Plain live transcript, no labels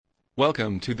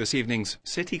Welcome to this evening's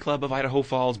City Club of Idaho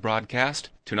Falls broadcast.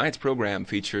 Tonight's program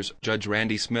features Judge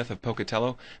Randy Smith of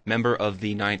Pocatello, member of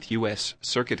the 9th U.S.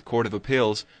 Circuit Court of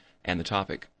Appeals, and the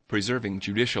topic, Preserving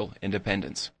Judicial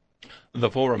Independence. The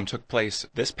forum took place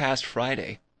this past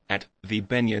Friday at the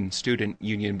Benyon Student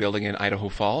Union Building in Idaho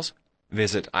Falls.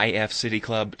 Visit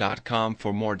ifcityclub.com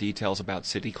for more details about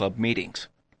City Club meetings.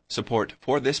 Support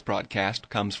for this broadcast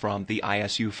comes from the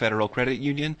ISU Federal Credit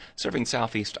Union, serving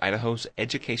Southeast Idaho's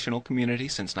educational community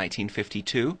since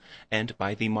 1952, and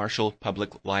by the Marshall Public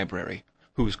Library,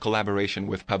 whose collaboration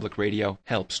with public radio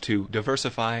helps to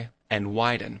diversify and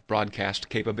widen broadcast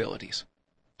capabilities.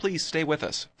 Please stay with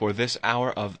us for this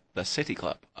hour of the City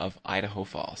Club of Idaho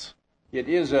Falls. It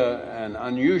is an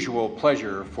unusual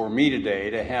pleasure for me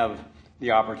today to have the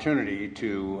opportunity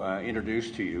to introduce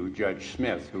to you Judge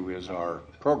Smith, who is our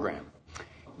program.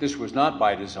 This was not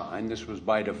by design, this was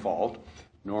by default.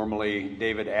 Normally,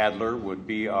 David Adler would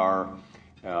be our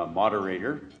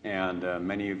moderator, and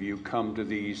many of you come to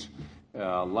these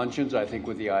luncheons, I think,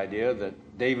 with the idea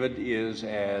that David is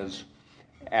as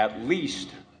at least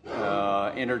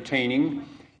entertaining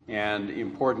and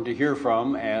important to hear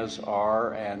from as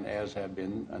are and as have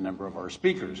been a number of our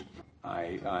speakers.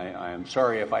 I am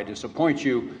sorry if I disappoint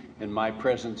you in my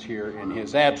presence here in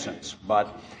his absence,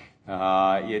 but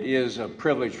it is a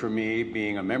privilege for me,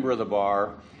 being a member of the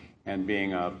bar and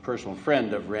being a personal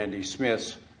friend of Randy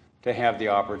Smith's, to have the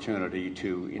opportunity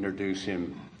to introduce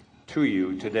him to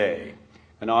you today.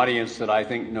 An audience that I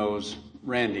think knows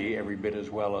Randy every bit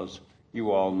as well as you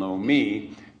all know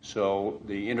me, so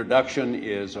the introduction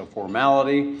is a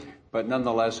formality, but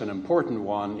nonetheless an important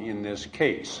one in this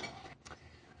case.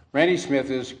 Randy Smith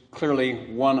is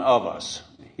clearly one of us.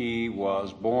 He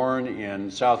was born in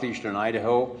southeastern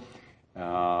Idaho,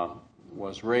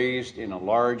 was raised in a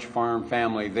large farm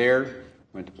family there,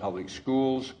 went to public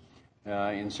schools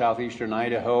in southeastern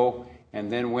Idaho, and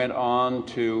then went on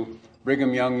to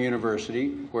Brigham Young University,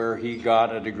 where he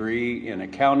got a degree in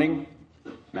accounting,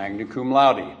 magna cum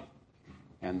laude,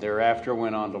 and thereafter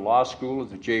went on to law school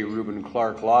at the J. Reuben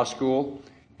Clark Law School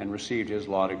and received his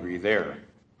law degree there.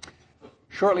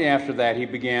 Shortly after that, he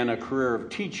began a career of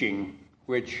teaching,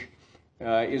 which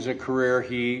is a career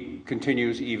he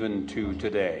continues even to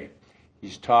today.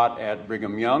 He's taught at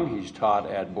Brigham Young, he's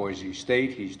taught at Boise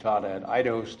State, he's taught at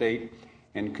Idaho State,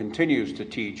 and continues to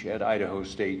teach at Idaho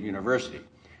State University,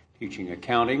 teaching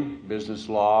accounting, business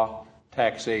law,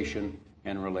 taxation,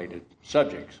 and related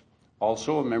subjects.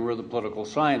 Also a member of the political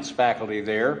science faculty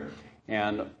there,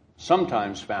 and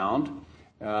sometimes found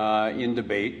in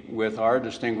debate with our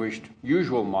distinguished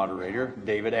usual moderator,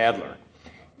 David Adler.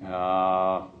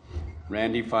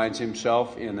 Randy finds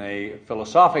himself in a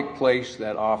philosophic place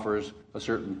that offers a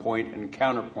certain point and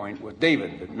counterpoint with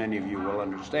David that many of you will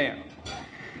understand.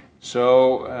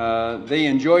 So they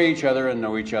enjoy each other and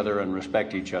know each other and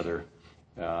respect each other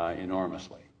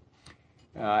enormously.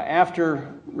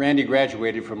 After Randy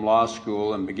graduated from law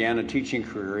school and began a teaching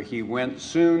career, he went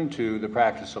soon to the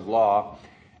practice of law,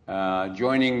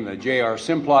 joining the J.R.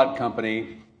 Simplot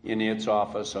Company in its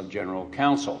office of general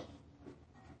counsel.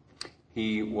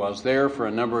 He was there for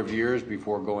a number of years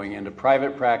before going into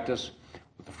private practice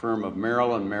with the firm of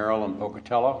Merrill and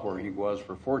Pocatello, where he was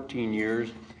for 14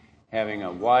 years, having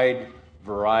a wide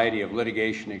variety of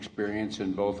litigation experience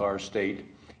in both our state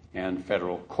and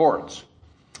federal courts.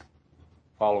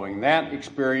 Following that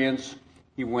experience,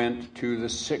 he went to the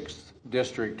 6th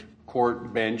District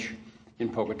Court bench in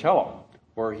Pocatello,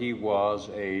 where he was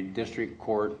a district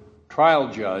court trial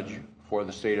judge for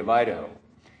the state of Idaho,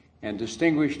 and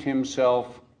distinguished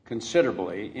himself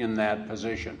considerably in that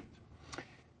position.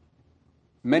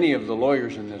 Many of the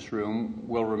lawyers in this room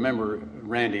will remember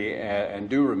Randy, and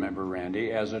do remember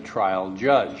Randy, as a trial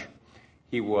judge.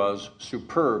 He was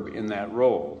superb in that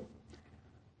role.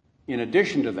 In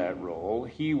addition to that role,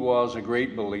 he was a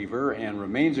great believer and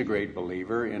remains a great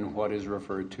believer in what is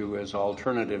referred to as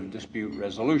alternative dispute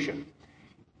resolution.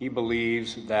 He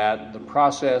believes that the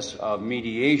process of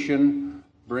mediation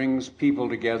brings people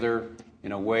together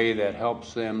in a way that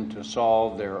helps them to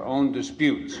solve their own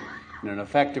disputes in an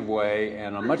effective way,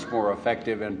 and a much more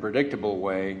effective and predictable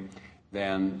way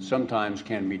than sometimes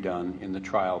can be done in the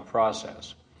trial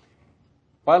process.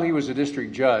 While he was a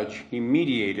district judge, he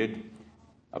mediated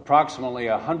approximately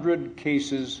 100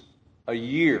 cases a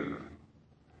year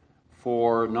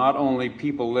for not only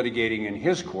people litigating in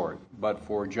his court, but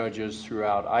for judges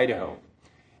throughout Idaho.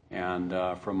 And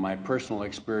from my personal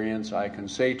experience, I can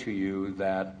say to you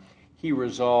that he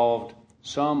resolved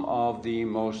some of the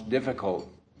most difficult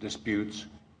disputes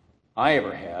I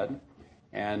ever had,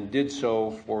 and did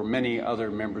so for many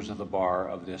other members of the bar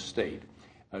of this state.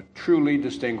 a truly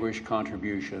distinguished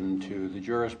contribution to the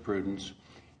jurisprudence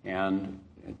and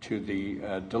to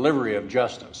the delivery of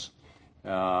justice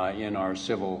in our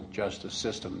civil justice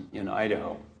system in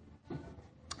Idaho.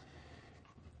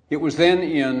 It was then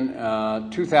in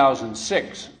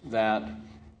 2006 that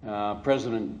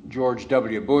President George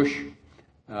W. Bush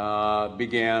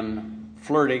began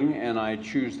flirting, and I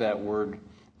choose that word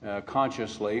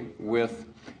consciously, with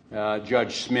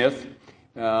Judge Smith,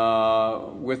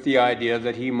 with the idea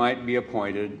that he might be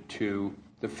appointed to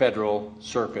the Federal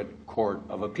Circuit Court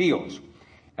of Appeals.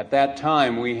 At that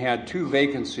time, we had 2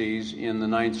 vacancies in the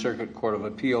Ninth Circuit Court of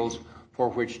Appeals for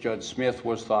which Judge Smith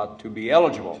was thought to be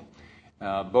eligible.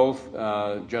 Both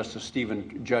Judge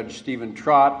Stephen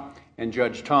Trott and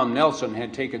Judge Tom Nelson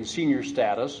had taken senior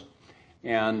status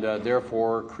and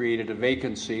therefore created a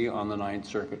vacancy on the Ninth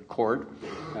Circuit Court.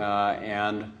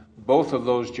 And both of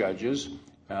those judges,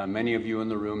 many of you in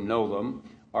the room know them,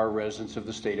 are residents of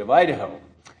the state of Idaho.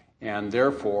 And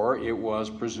therefore, it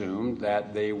was presumed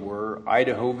that they were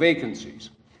Idaho vacancies.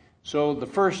 So the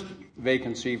first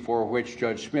vacancy for which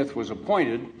Judge Smith was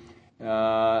appointed,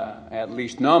 at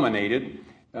least nominated,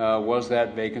 was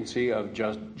that vacancy of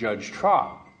Judge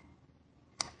Trott.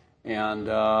 And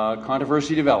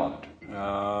controversy developed.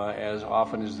 As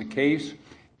often is the case,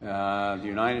 the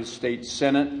United States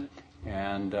Senate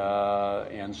and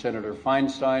Senator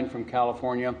Feinstein from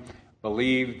California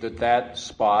believed that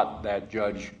spot that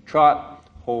Judge Trott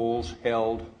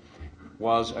held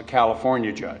was a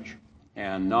California judge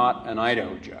and not an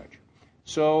Idaho judge.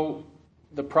 So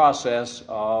the process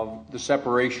of the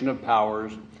separation of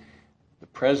powers, the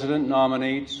President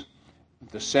nominates,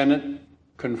 the Senate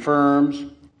confirms,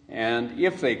 and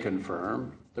if they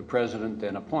confirm, the President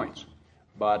then appoints.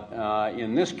 But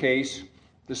in this case,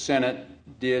 the Senate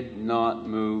did not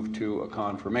move to a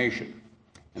confirmation.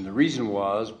 And the reason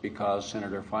was because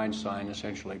Senator Feinstein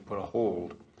essentially put a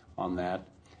hold on that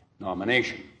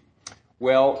nomination.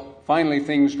 Well, finally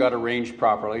things got arranged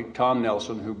properly. Tom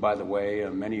Nelson, who, by the way,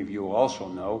 many of you also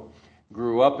know,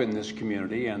 grew up in this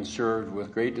community and served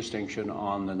with great distinction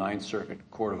on the Ninth Circuit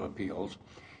Court of Appeals,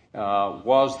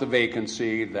 was the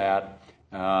vacancy that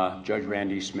Judge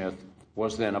Randy Smith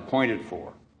was then appointed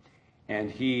for.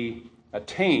 And he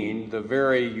attained the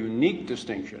very unique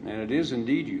distinction, and it is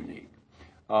indeed unique,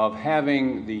 of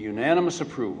having the unanimous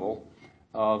approval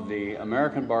of the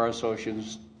American Bar Association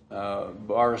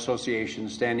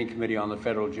Standing Committee on the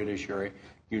Federal Judiciary,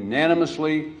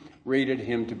 unanimously rated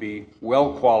him to be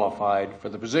well qualified for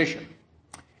the position.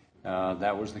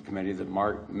 That was the committee that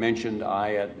Mark mentioned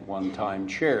I at one time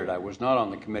chaired. I was not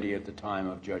on the committee at the time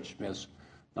of Judge Smith's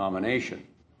nomination.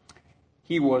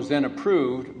 He was then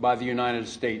approved by the United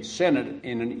States Senate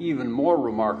in an even more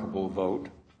remarkable vote,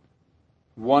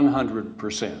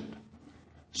 100%.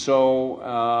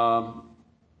 So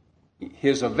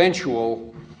his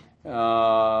eventual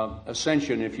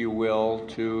ascension, if you will,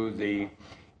 to the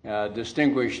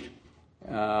distinguished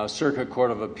Circuit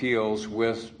Court of Appeals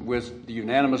with the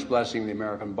unanimous blessing of the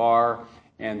American Bar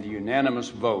and the unanimous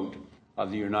vote of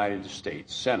the United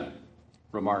States Senate.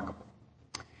 Remarkable.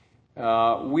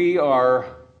 We are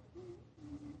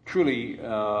truly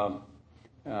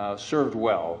served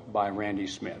well by Randy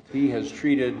Smith. He has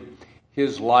treated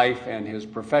his life and his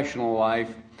professional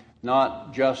life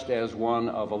not just as one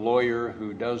of a lawyer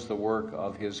who does the work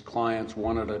of his clients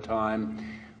one at a time,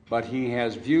 but he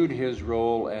has viewed his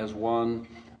role as one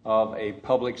of a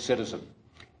public citizen.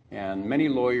 And many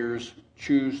lawyers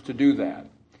choose to do that.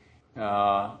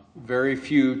 Very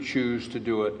few choose to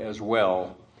do it as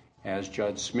well as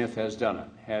Judge Smith has done it,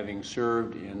 having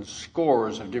served in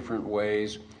scores of different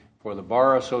ways for the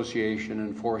Bar Association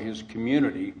and for his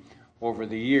community over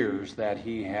the years that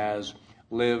he has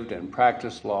lived and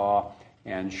practiced law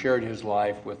and shared his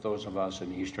life with those of us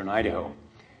in eastern Idaho.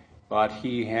 But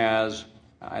he has,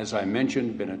 as I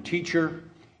mentioned, been a teacher.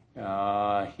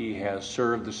 He has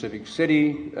served the Civic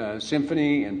City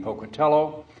Symphony in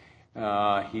Pocatello.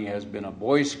 He has been a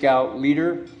Boy Scout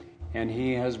leader, and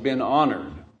he has been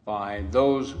honored by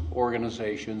those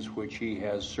organizations which he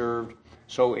has served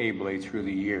so ably through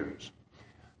the years.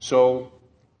 So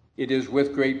it is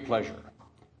with great pleasure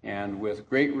and with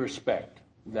great respect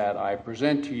that I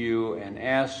present to you and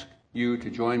ask you to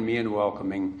join me in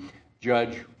welcoming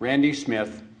Judge Randy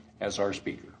Smith as our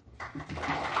speaker.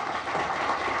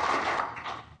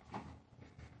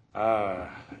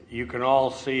 You can all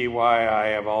see why I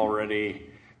have already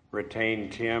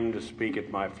retained Tim to speak at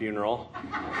my funeral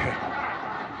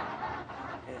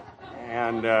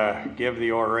and give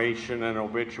the oration and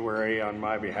obituary on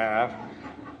my behalf,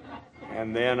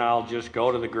 and then I'll just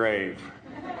go to the grave.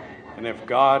 And if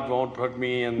God won't put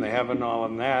me in the heaven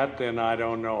on that, then I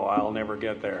don't know. I'll never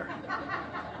get there.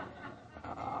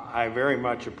 I very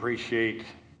much appreciate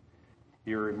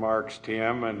your remarks,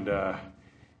 Tim, and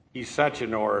he's such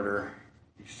an orator.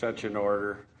 He's such an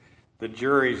orator. The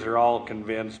juries are all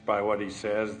convinced by what he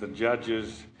says. The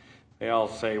judges, they all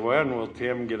say, when will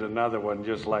Tim get another one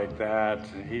just like that?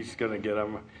 He's going to get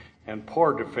them. And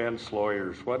poor defense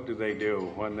lawyers, what do they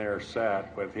do when they're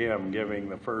sat with him giving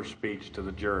the first speech to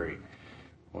the jury?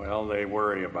 Well, they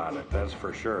worry about it, that's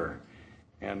for sure.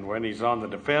 And when he's on the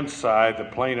defense side, the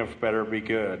plaintiff better be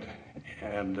good.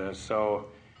 And so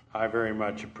I very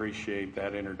much appreciate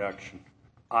that introduction.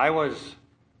 I was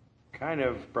kind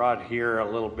of brought here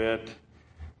a little bit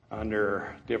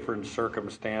under different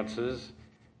circumstances.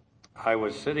 I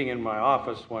was sitting in my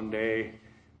office one day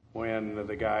when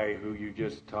the guy who you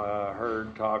just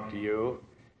heard talk to you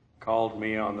called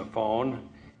me on the phone,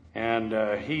 and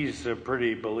he's a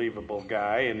pretty believable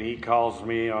guy, and he calls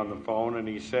me on the phone and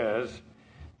he says,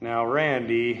 now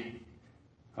Randy,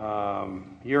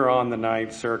 you're on the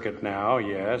Ninth Circuit now,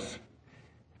 yes.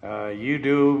 You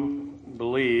do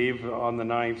believe on the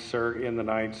in the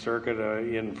Ninth Circuit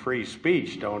in free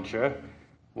speech, don't you?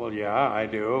 Well, yeah, I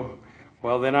do.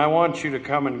 Well, then I want you to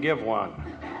come and give one.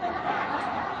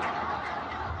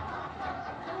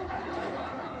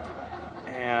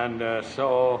 And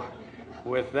so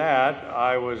with that,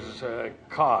 I was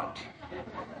caught.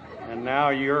 And now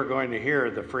you're going to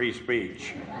hear the free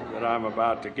speech that I'm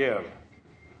about to give.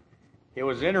 It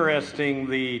was interesting,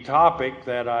 the topic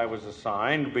that I was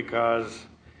assigned, because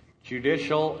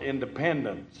judicial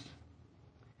independence.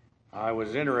 I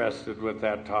was interested with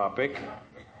that topic.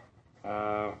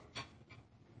 I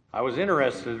was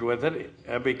interested with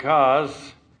it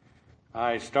because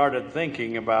I started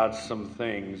thinking about some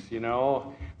things. You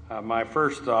know, my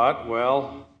first thought,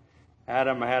 well,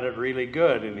 Adam had it really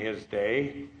good in his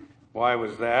day. Why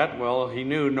was that? Well, he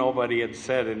knew nobody had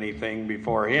said anything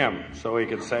before him, so he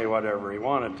could say whatever he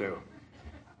wanted to.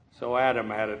 So Adam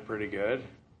had it pretty good.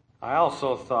 I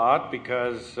also thought,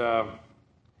 because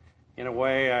in a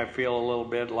way I feel a little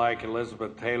bit like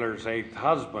Elizabeth Taylor's eighth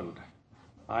husband.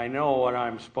 I know what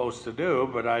I'm supposed to do,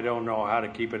 but I don't know how to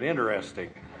keep it interesting.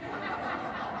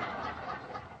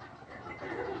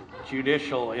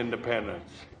 Judicial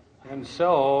independence. And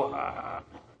so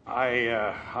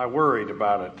I worried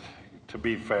about it, to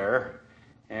be fair,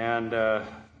 and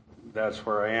that's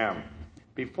where I am.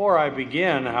 Before I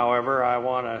begin, however, I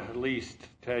want to at least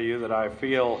tell you that I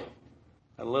feel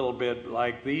a little bit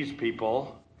like these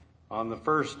people. On the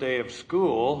first day of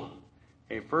school,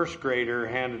 a first grader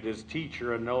handed his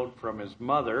teacher a note from his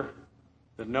mother.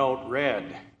 The note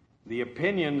read, "The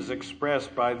opinions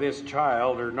expressed by this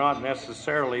child are not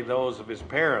necessarily those of his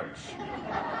parents."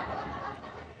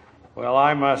 Well,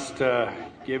 I must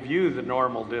give you the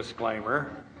normal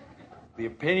disclaimer. The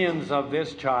opinions of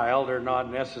this child are not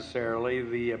necessarily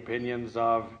the opinions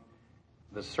of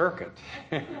the circuit.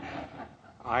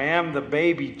 I am the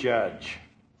baby judge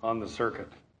on the circuit.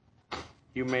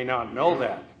 You may not know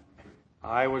that.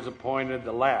 I was appointed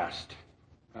the last.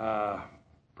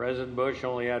 President Bush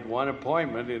only had one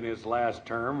appointment in his last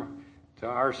term to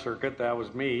our circuit. That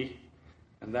was me.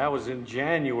 And that was in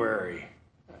January.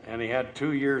 And he had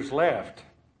 2 years left.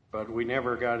 But we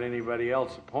never got anybody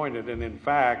else appointed. And in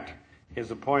fact,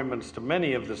 his appointments to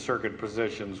many of the circuit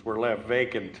positions were left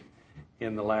vacant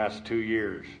in the last 2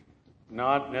 years.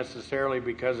 Not necessarily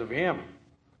because of him,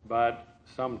 but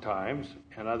sometimes,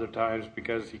 and other times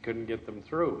because he couldn't get them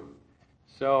through.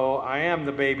 So I am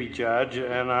the baby judge,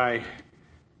 and I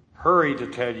hurry to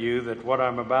tell you that what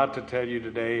I'm about to tell you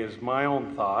today is my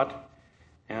own thought,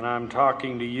 and I'm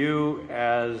talking to you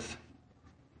as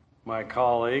my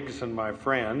colleagues and my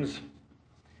friends.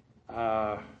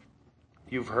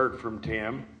 You've heard from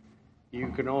Tim. You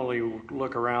can only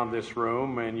look around this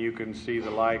room and you can see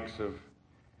the likes of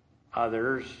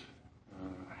others,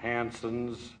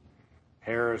 Hansons,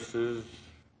 Harrises,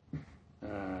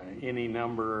 any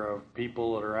number of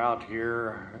people that are out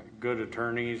here, good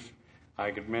attorneys.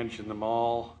 I could mention them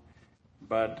all.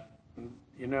 But,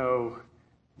 you know,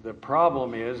 the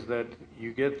problem is that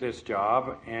you get this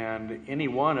job, and any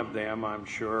one of them, I'm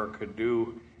sure, could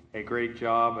do a great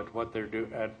job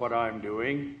at what I'm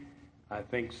doing. I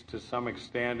think to some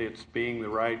extent it's being the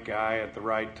right guy at the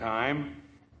right time.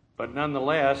 But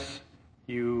nonetheless,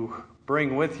 you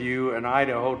bring with you an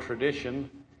Idaho tradition,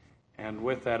 and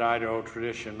with that Idaho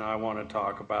tradition, I want to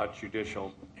talk about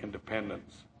judicial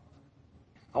independence.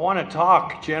 I want to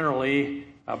talk generally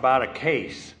about a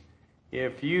case.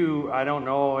 I don't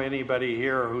know anybody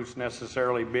here who's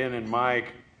necessarily been in my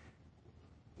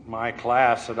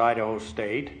class at Idaho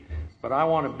State, But I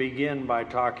want to begin by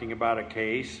talking about a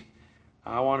case.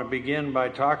 I want to begin by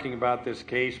talking about this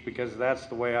case because that's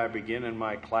the way I begin in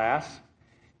my class.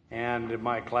 And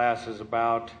my class is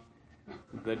about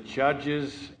the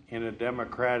judges in a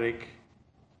democratic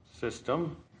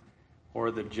system,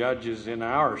 or the judges in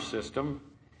our system.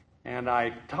 And I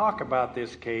talk about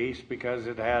this case because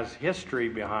it has history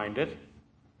behind it.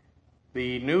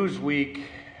 The Newsweek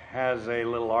has a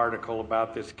little article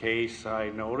about this case, I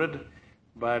noted,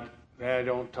 but I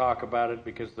don't talk about it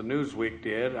because the Newsweek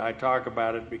did. I talk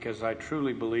about it because I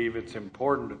truly believe it's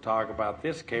important to talk about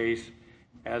this case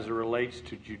as it relates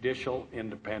to judicial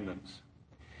independence.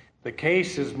 The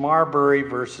case is Marbury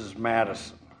versus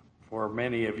Madison. For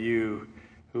many of you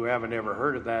who haven't ever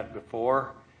heard of that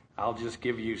before, I'll just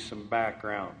give you some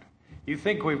background. You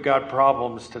think we've got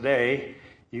problems today.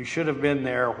 You should have been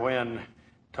there when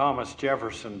Thomas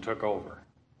Jefferson took over.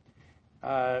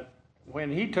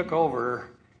 When he took over,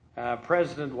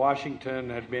 President Washington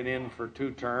had been in for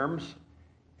 2 terms,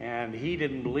 and he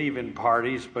didn't believe in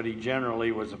parties, but he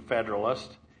generally was a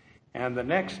Federalist. And the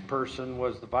next person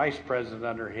was the vice president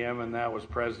under him, and that was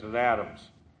President Adams.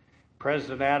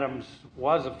 President Adams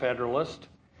was a Federalist,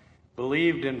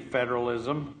 believed in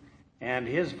federalism, and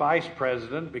his vice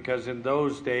president, because in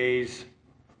those days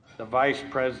the vice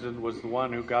president was the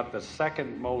one who got the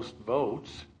second most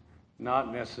votes,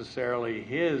 not necessarily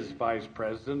his vice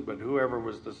president, but whoever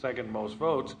was the second most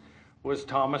votes, was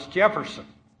Thomas Jefferson.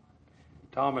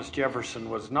 Thomas Jefferson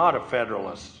was not a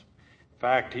Federalist. In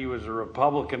fact, he was a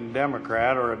Republican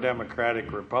Democrat or a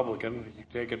Democratic Republican. You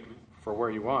take it for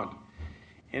where you want.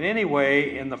 And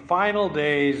anyway, in the final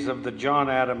days of the John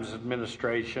Adams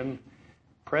administration,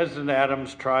 President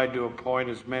Adams tried to appoint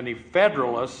as many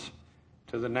Federalists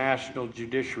to the national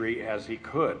judiciary as he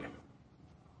could.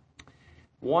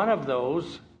 One of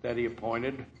those that he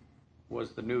appointed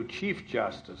was the new Chief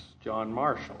Justice, John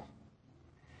Marshall.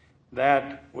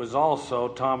 That was also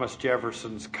Thomas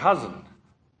Jefferson's cousin,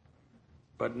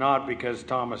 but not because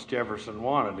Thomas Jefferson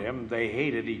wanted him. They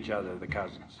hated each other, the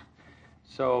cousins.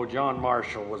 So John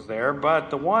Marshall was there, but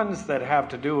the ones that have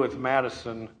to do with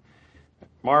Madison,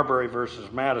 Marbury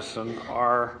versus Madison,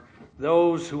 are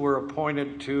those who were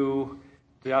appointed to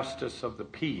Justice of the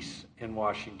Peace in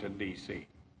Washington, D.C.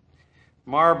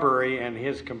 Marbury and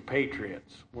his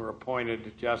compatriots were appointed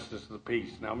to Justice of the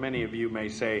Peace. Now, many of you may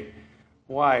say,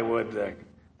 why would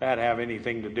that have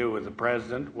anything to do with the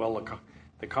president? Well,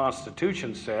 the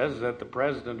Constitution says that the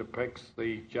president picks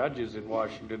the judges in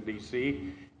Washington,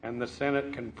 D.C., and the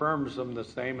Senate confirms them the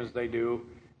same as they do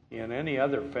in any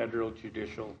other federal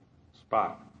judicial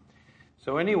spot.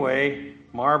 So anyway,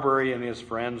 Marbury and his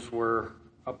friends were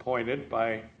appointed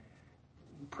by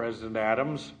President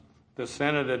Adams. The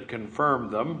Senate had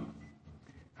confirmed them.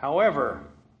 However,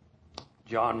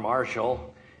 John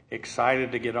Marshall,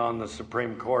 excited to get on the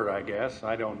Supreme Court, I guess,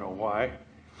 I don't know why,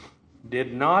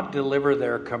 did not deliver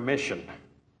their commission.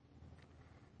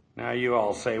 Now you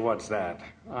all say, what's that?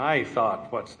 I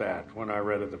thought, what's that, when I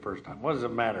read it the first time. What does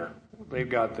it matter? They've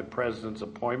got the president's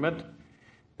appointment.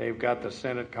 They've got the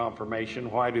Senate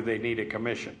confirmation. Why do they need a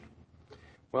commission?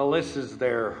 Well, this is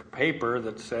their paper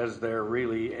that says they're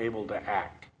really able to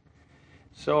act.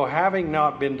 So having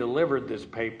not been delivered this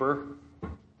paper,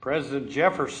 President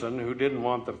Jefferson, who didn't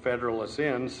want the Federalists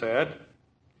in, said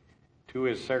to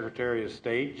his Secretary of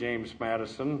State, James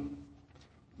Madison,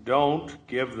 don't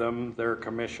give them their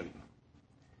commission.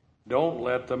 Don't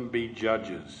let them be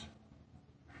judges.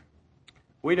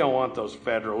 We don't want those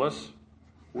Federalists.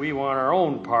 We want our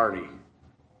own party,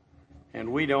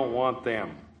 and we don't want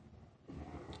them.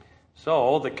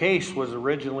 So the case was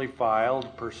originally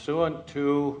filed pursuant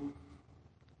to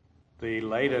the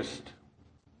latest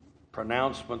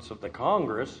pronouncements of the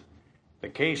Congress. The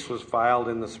case was filed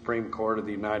in the Supreme Court of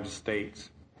the United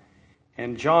States.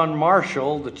 And John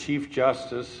Marshall, the Chief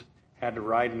Justice, had to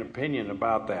write an opinion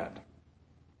about that.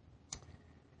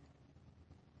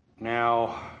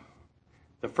 Now,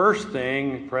 the first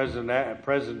thing,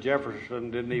 President Jefferson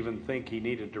didn't even think he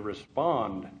needed to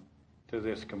respond to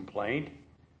this complaint,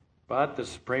 but the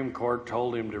Supreme Court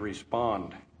told him to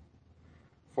respond.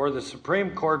 For the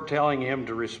Supreme Court telling him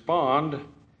to respond,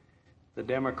 the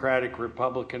Democratic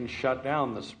Republicans shut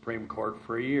down the Supreme Court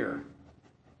for a year.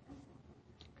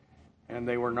 And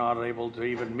they were not able to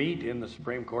even meet in the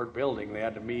Supreme Court building. They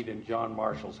had to meet in John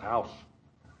Marshall's house.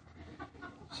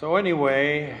 So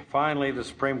anyway, finally the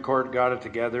Supreme Court got it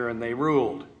together and they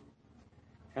ruled.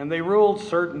 And they ruled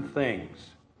certain things.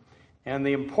 And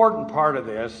the important part of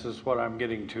this is what I'm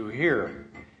getting to here.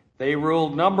 They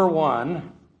ruled, number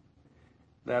one,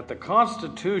 that the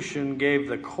Constitution gave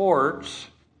the courts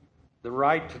the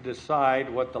right to decide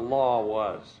what the law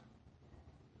was.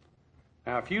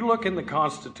 Now, if you look in the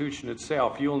Constitution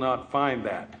itself, you'll not find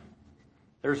that.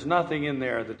 There's nothing in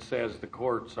there that says the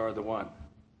courts are the one.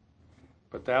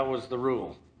 But that was the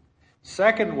rule.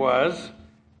 Second was,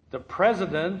 the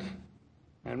President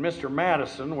and Mr.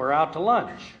 Madison were out to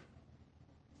lunch.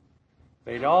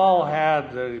 They'd all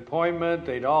had the appointment,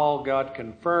 they'd all got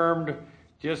confirmed.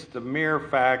 Just the mere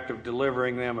fact of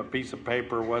delivering them a piece of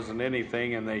paper wasn't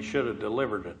anything, and they should have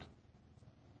delivered it.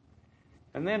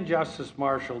 And then Justice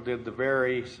Marshall did the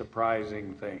very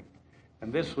surprising thing.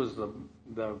 And this was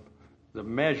the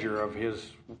measure of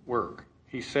his work.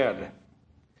 He said,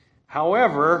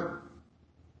 however,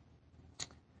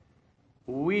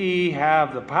 we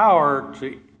have the power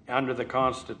to, under the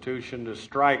Constitution, to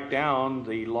strike down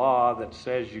the law that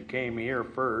says you came here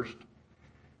first.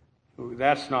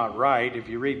 That's not right. If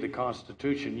you read the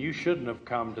Constitution, you shouldn't have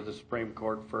come to the Supreme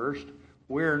Court first.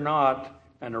 We're not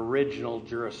an original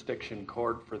jurisdiction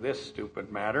court for this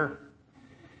stupid matter.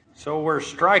 So we're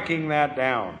striking that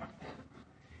down.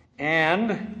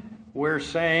 And we're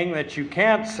saying that you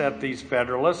can't set these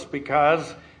Federalists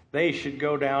because they should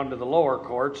go down to the lower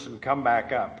courts and come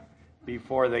back up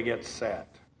before they get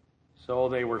set. So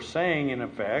they were saying, in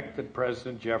effect, that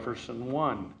President Jefferson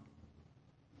won.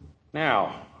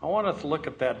 Now, I want to look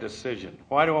at that decision.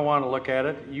 Why do I want to look at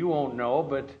it? You won't know,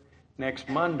 but next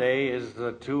Monday is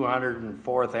the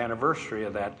 204th anniversary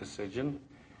of that decision.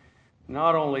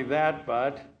 Not only that,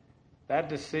 but that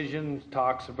decision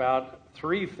talks about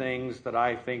three things that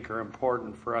I think are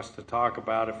important for us to talk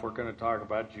about if we're going to talk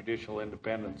about judicial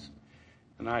independence.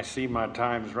 And I see my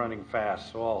time's running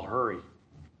fast, so I'll hurry.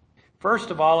 First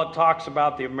of all, it talks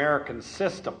about the American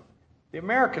system. The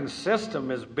American system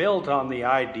is built on the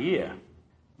idea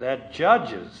that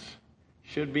judges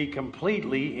should be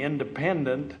completely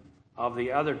independent of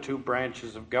the other two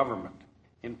branches of government.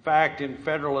 In fact, in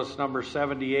Federalist number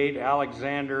 78,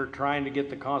 Alexander, trying to get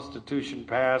the Constitution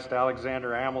passed,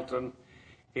 Alexander Hamilton,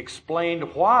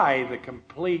 explained why the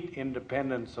complete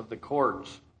independence of the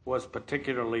courts was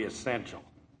particularly essential.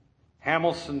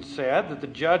 Hamilton said that the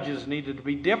judges needed to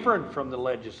be different from the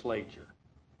legislature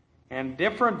and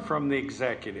different from the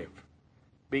executive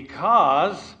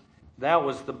because that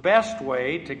was the best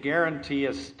way to guarantee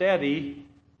a steady,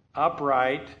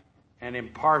 upright, and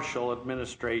impartial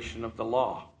administration of the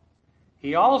law.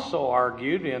 He also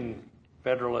argued in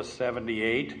Federalist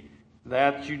 78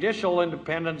 that judicial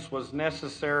independence was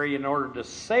necessary in order to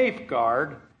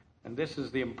safeguard, and this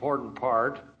is the important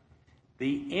part,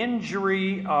 the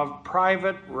injury of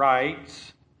private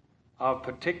rights of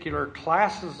particular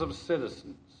classes of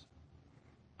citizens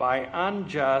by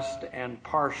unjust and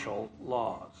partial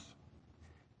laws.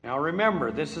 Now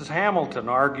remember, this is Hamilton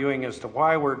arguing as to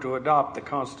why we're to adopt the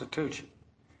Constitution.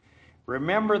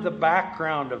 Remember the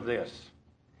background of this,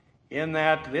 in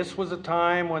that this was a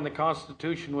time when the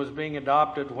Constitution was being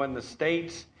adopted, when the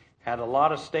states had a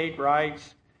lot of state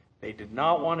rights. They did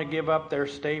not want to give up their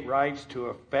state rights to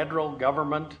a federal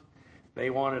government. They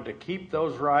wanted to keep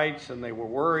those rights, and they were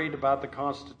worried about the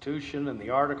Constitution and the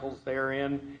articles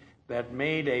therein that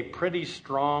made a pretty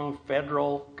strong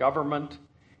federal government,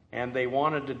 and they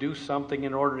wanted to do something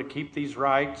in order to keep these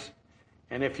rights.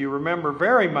 And if you remember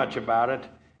very much about it,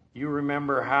 you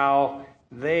remember how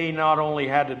they not only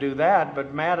had to do that,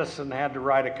 but Madison had to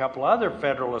write a couple other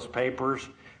Federalist papers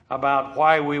about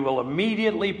why we will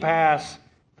immediately pass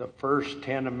the first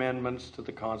 10 amendments to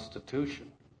the Constitution,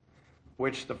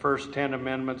 which the first 10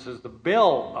 amendments is the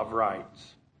Bill of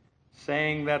Rights,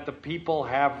 saying that the people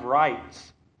have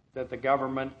rights that the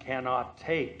government cannot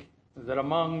take, that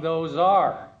among those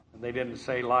are, they didn't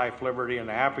say life, liberty, and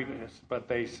happiness, but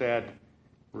they said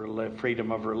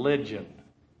freedom of religion,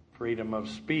 freedom of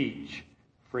speech,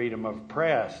 freedom of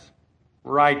press,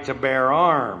 right to bear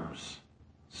arms,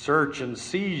 search and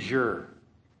seizure,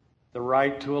 the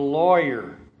right to a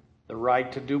lawyer, the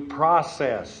right to due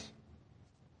process,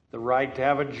 the right to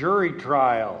have a jury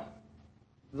trial,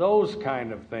 those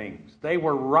kind of things. They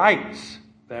were rights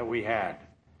that we had.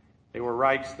 They were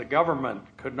rights the government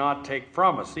could not take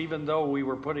from us, even though we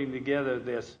were putting together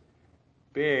this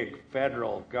big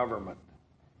federal government.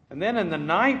 And then in the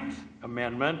 9th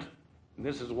Amendment, and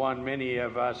this is one many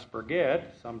of us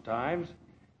forget sometimes,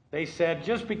 they said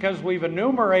just because we've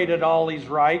enumerated all these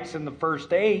rights in the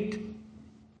first 8,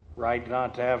 right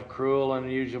not to have cruel and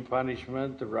unusual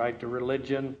punishment, the right to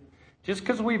religion, just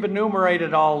because we've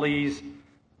enumerated all these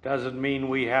doesn't mean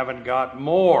we haven't got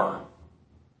more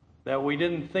that we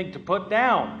didn't think to put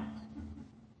down.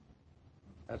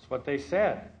 That's what they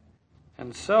said.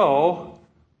 And so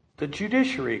the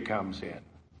judiciary comes in.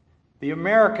 The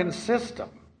American system,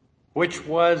 which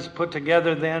was put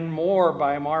together then more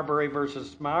by Marbury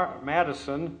versus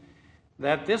Madison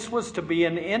that this was to be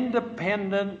an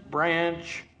independent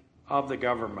branch of the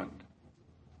government,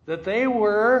 that they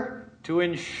were to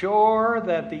ensure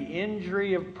that the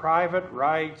injury of private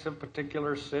rights of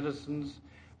particular citizens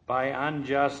by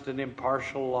unjust and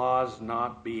impartial laws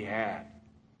not be had.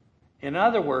 In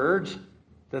other words,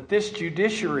 that this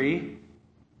judiciary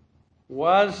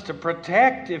was to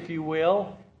protect, if you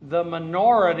will, the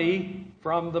minority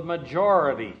from the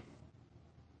majority.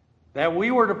 That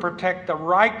we were to protect the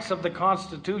rights of the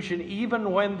Constitution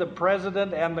even when the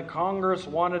President and the Congress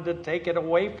wanted to take it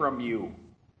away from you.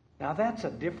 Now that's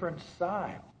a different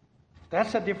style.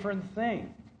 That's a different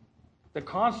thing. The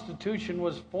Constitution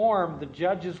was formed, the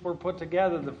judges were put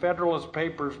together, the Federalist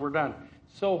Papers were done.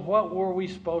 So what were we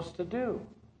supposed to do?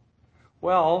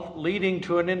 Well, leading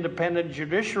to an independent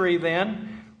judiciary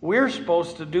then, we're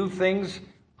supposed to do things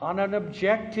on an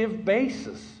objective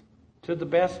basis to the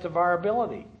best of our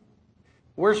ability.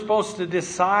 We're supposed to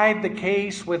decide the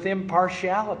case with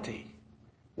impartiality.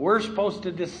 We're supposed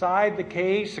to decide the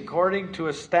case according to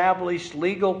established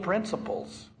legal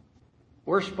principles.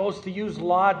 We're supposed to use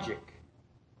logic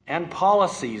and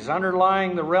policies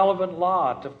underlying the relevant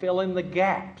law to fill in the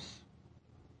gaps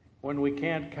when we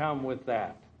can't come with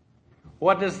that.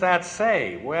 What does that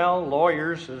say? Well,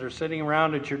 lawyers that are sitting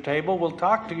around at your table will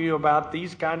talk to you about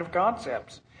these kind of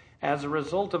concepts. As a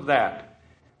result of that,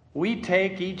 we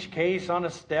take each case on a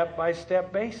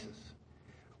step-by-step basis.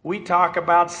 We talk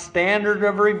about standard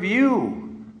of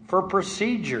review for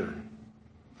procedure,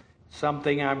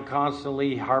 something I'm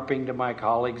constantly harping to my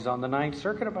colleagues on the Ninth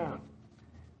Circuit about.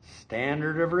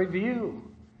 Standard of review.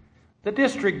 The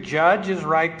district judge is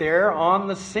right there on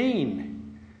the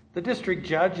scene. The district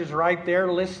judge is right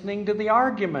there listening to the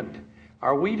argument.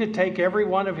 Are we to take every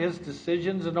one of his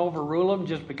decisions and overrule them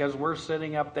just because we're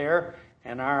sitting up there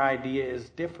and our idea is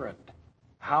different?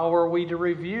 How are we to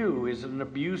review? Is it an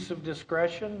abuse of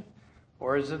discretion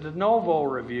or is it a de novo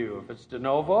review? If it's de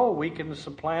novo, we can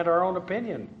supplant our own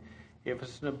opinion. If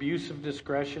it's an abuse of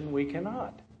discretion, we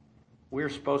cannot. We're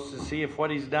supposed to see if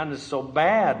what he's done is so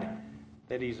bad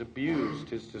that he's abused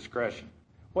his discretion.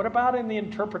 What about in the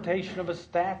interpretation of a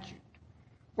statute?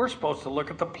 We're supposed to look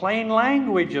at the plain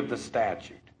language of the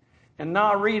statute and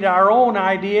not read our own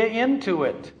idea into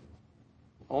it.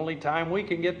 Only time we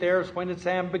can get there is when it's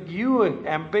ambiguity.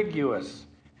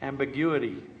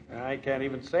 I can't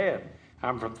even say it.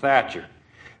 I'm from Thatcher.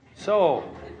 So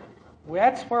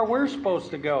that's where we're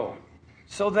supposed to go.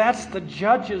 So that's the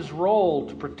judge's role,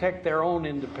 to protect their own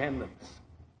independence.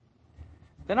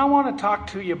 Then I want to talk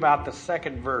to you about the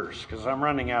second verse, because I'm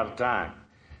running out of time.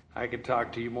 I could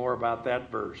talk to you more about that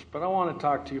verse, but I want to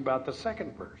talk to you about the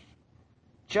second verse.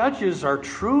 Judges are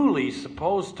truly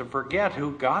supposed to forget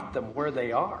who got them where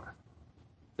they are.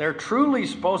 They're truly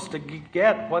supposed to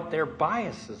get what their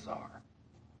biases are.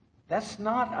 That's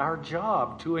not our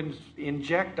job to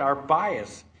inject our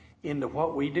bias into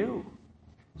what we do.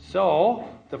 So,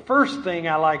 the first thing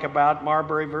I like about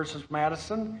Marbury versus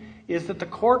Madison is that the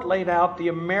court laid out the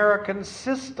American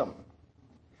system.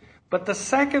 But the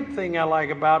second thing I like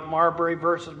about Marbury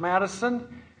versus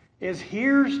Madison is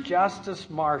here's Justice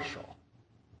Marshall.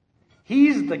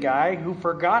 He's the guy who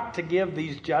forgot to give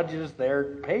these judges their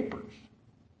papers.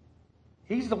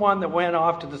 He's the one that went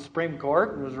off to the Supreme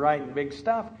Court and was writing big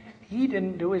stuff. He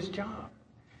didn't do his job.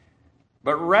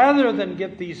 But rather than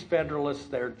get these Federalists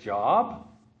their job,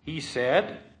 he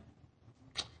said,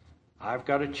 I've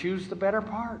got to choose the better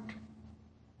part.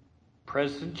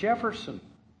 President Jefferson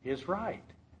is right.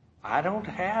 I don't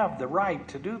have the right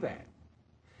to do that.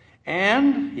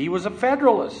 And he was a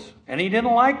Federalist, and he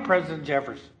didn't like President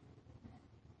Jefferson.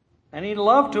 And he'd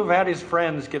love to have had his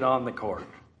friends get on the court.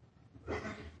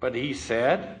 But he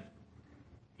said,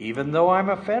 even though I'm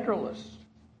a Federalist,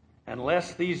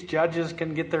 unless these judges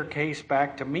can get their case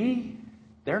back to me,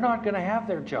 they're not going to have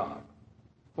their job.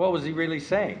 What was he really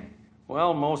saying?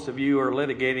 Well, most of you who are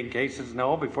litigating cases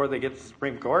know before they get to the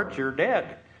Supreme Court, you're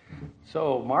dead.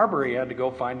 So Marbury had to go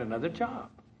find another job.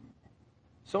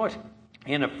 So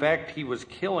in effect, he was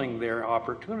killing their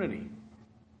opportunity.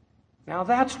 Now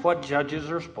that's what judges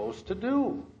are supposed to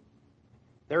do.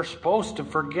 They're supposed to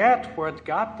forget what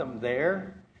got them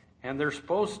there, and they're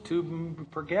supposed to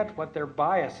forget what their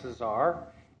biases are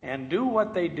and do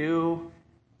what they do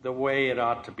the way it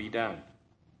ought to be done.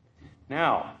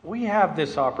 Now, we have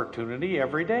this opportunity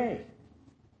every day.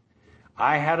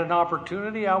 I had an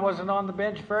opportunity, I wasn't on the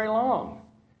bench very long.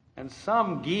 And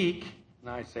some geek,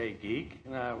 and I say geek,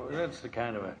 that's the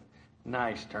kind of a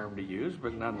nice term to use,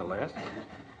 but nonetheless,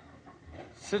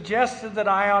 suggested that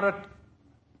I ought to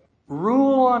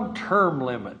rule on term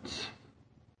limits.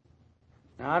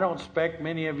 Now, I don't expect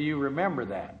many of you remember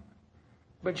that.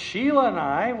 But Sheila and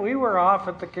I, we were off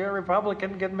at the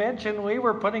Republican convention. We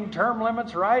were putting term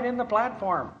limits right in the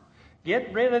platform.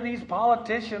 Get rid of these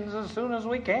politicians as soon as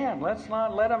we can. Let's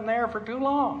not let them there for too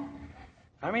long.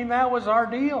 I mean, that was our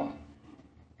deal.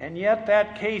 And yet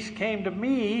that case came to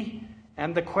me,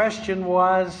 and the question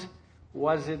was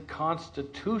it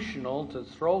constitutional to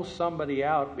throw somebody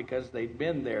out because they'd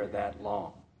been there that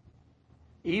long?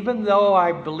 Even though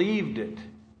I believed it,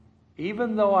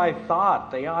 even though I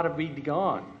thought they ought to be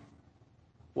gone,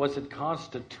 was it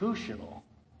constitutional?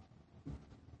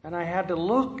 And I had to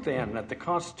look then at the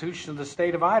Constitution of the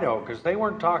state of Idaho, because they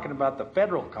weren't talking about the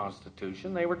federal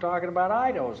Constitution, they were talking about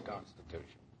Idaho's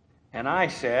Constitution. And I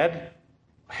said,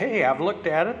 hey, I've looked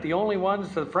at it. The only ones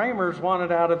the framers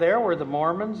wanted out of there were the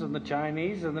Mormons and the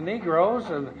Chinese and the Negroes,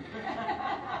 and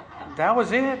that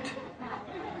was it.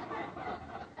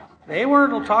 They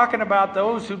weren't talking about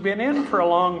those who'd been in for a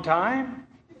long time.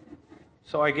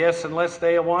 So I guess unless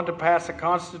they want to pass a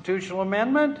constitutional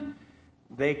amendment,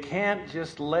 they can't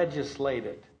just legislate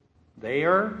it. They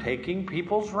are taking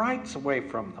people's rights away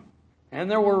from them.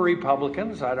 And there were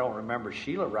Republicans, I don't remember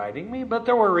Sheila writing me, but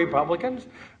there were Republicans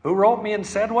who wrote me and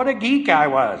said what a geek I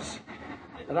was.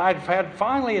 That I'd had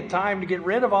finally a time to get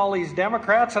rid of all these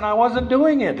Democrats, and I wasn't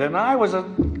doing it. And I was a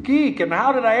geek, and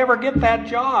how did I ever get that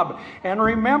job? And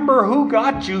remember who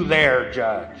got you there,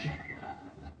 Judge.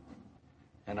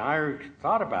 And I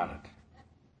thought about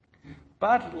it.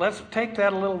 But let's take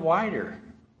that a little wider.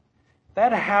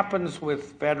 That happens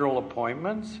with federal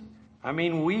appointments. I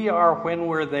mean, when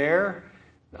we're there,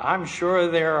 I'm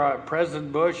sure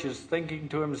President Bush is thinking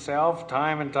to himself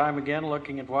time and time again,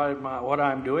 looking at what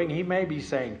I'm doing. He may be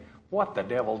saying, what the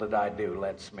devil did I do?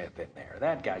 Let Smith in there.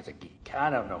 That guy's a geek. I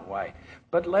don't know why.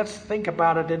 But let's think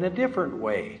about it in a different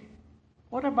way.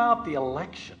 What about the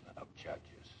election of judges?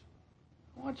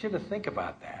 I want you to think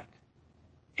about that.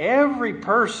 Every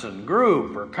person,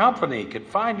 group, or company could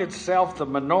find itself the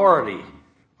minority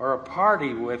or a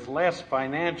party with less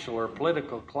financial or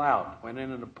political clout when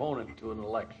in an opponent to an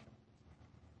election.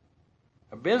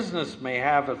 A business may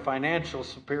have a financial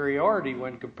superiority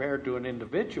when compared to an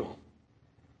individual,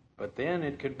 but then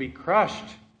it could be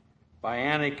crushed by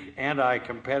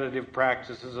anti-competitive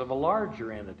practices of a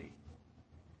larger entity.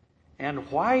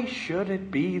 And why should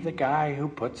it be the guy who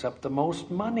puts up the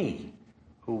most money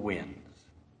who wins?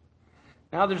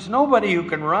 Now, there's nobody who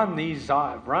can run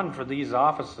for these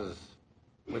offices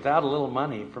without a little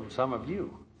money from some of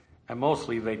you. And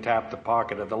mostly they tap the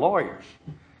pocket of the lawyers.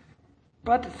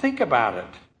 But think about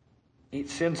it.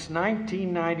 Since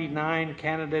 1999,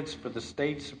 candidates for the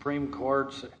state Supreme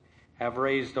Courts have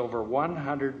raised over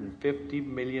 $150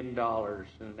 million in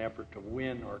an effort to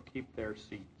win or keep their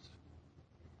seats.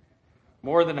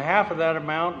 More than half of that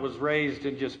amount was raised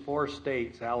in just 4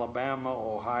 states, Alabama,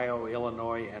 Ohio,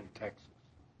 Illinois, and Texas.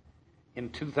 In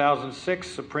 2006,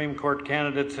 Supreme Court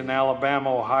candidates in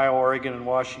Alabama, Ohio, Oregon, and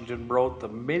Washington broke the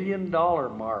 $1 million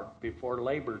mark before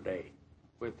Labor Day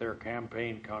with their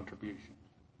campaign contributions.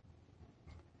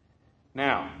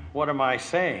 Now, what am I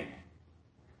saying?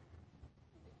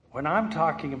 When I'm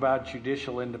talking about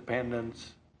judicial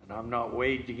independence, and I'm not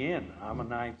wading in, I'm a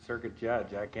Ninth Circuit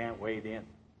judge, I can't wade in.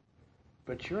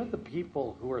 But you're the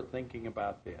people who are thinking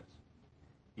about this.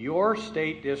 Your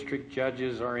state district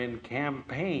judges are in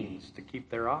campaigns to keep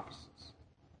their offices.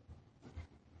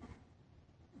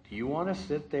 Do you want to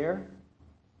sit there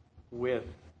with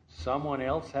someone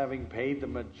else having paid the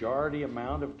majority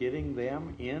amount of getting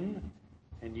them in,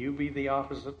 and you be the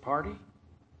opposite party?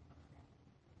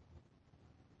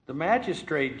 The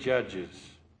magistrate judges,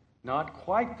 not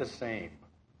quite the same,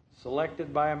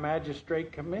 selected by a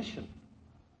magistrate commission,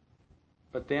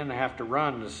 but then have to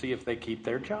run to see if they keep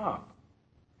their job.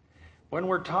 When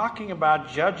we're talking about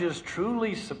judges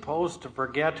truly supposed to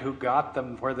forget who got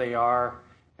them where they are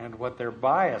and what their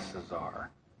biases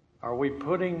are we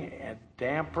putting a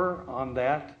damper on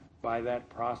that by that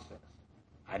process?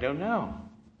 I don't know.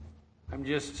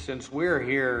 Since we're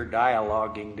here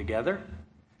dialoguing together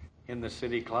in the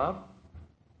City Club,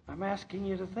 I'm asking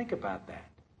you to think about that.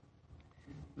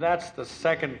 That's the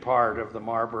second part of the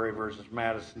Marbury versus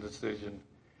Madison decision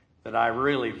that I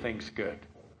really think's good.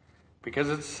 Because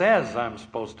it says I'm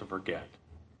supposed to forget.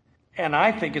 And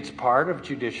I think it's part of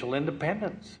judicial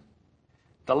independence.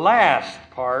 The last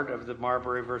part of the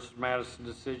Marbury versus Madison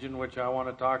decision, which I want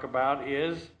to talk about,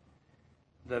 is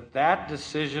that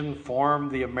decision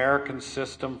formed the American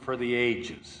system for the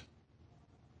ages.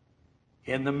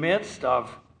 In the midst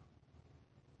of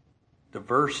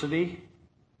diversity,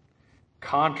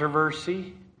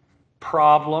 controversy,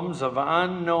 problems of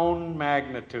unknown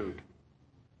magnitude,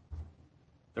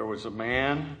 there was a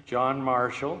man, John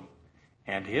Marshall.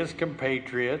 and his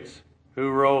compatriots who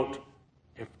wrote,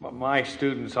 if my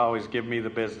students always give me the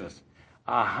business,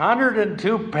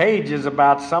 102 pages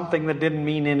about something that didn't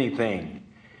mean anything,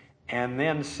 and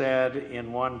then said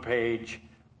in one page,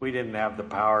 we didn't have the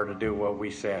power to do what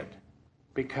we said,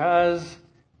 because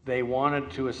they wanted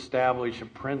to establish a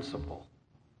principle.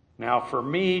 Now, for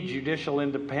me, judicial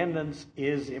independence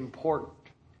is important.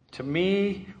 To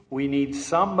me, we need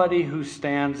somebody who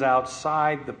stands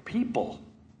outside the people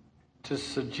to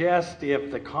suggest if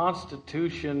the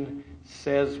Constitution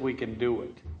says we can do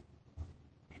it.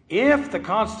 If the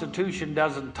Constitution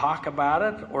doesn't talk about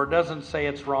it or doesn't say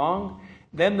it's wrong,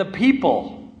 then the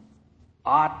people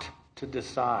ought to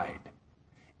decide.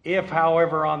 If,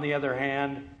 however, on the other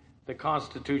hand, the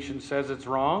Constitution says it's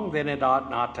wrong, then it ought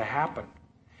not to happen.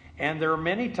 And there are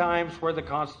many times where the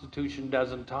Constitution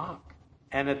doesn't talk.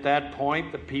 And at that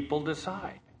point, the people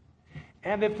decide.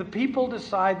 And if the people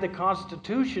decide the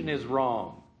Constitution is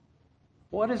wrong,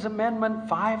 what is Amendment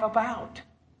 5 about?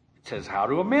 It says how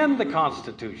to amend the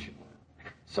Constitution.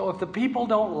 So if the people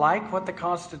don't like what the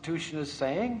Constitution is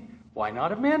saying, why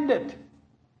not amend it?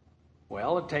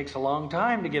 Well, it takes a long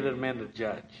time to get it amended,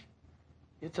 Judge.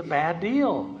 It's a bad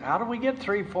deal. How do we get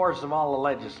 3/4 of all the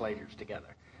legislators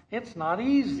together? It's not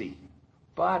easy.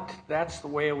 But that's the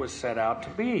way it was set out to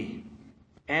be.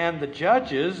 And the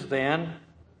judges then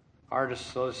are to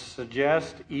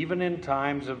suggest, even in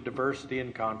times of diversity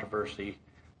and controversy,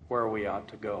 where we ought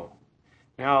to go.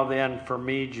 Now then, for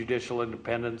me, judicial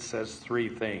independence says 3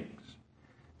 things.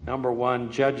 Number 1,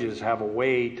 judges have a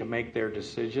way to make their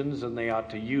decisions, and they ought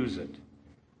to use it.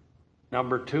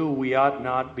 Number 2, we ought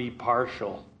not be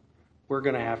partial. We're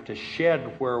going to have to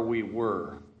shed where we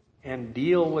were and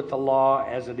deal with the law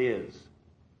as it is.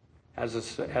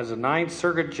 As a Ninth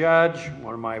Circuit judge,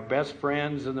 one of my best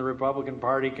friends in the Republican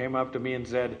Party came up to me and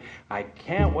said, I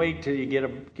can't wait till you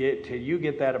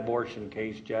get that abortion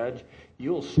case, Judge.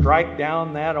 You'll strike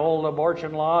down that old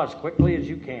abortion law as quickly as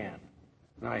you can.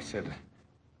 And I said,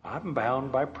 I'm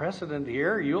bound by precedent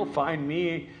here. You'll find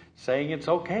me saying it's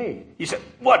okay. He said,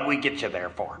 what'd we get you there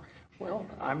for? Well,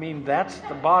 I mean, that's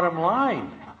the bottom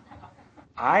line.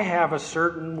 I have a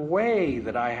certain way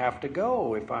that I have to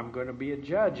go if I'm going to be a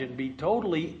judge and be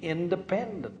totally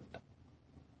independent.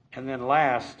 And then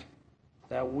last,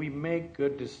 that we make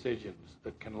good decisions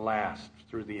that can last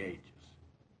through the ages.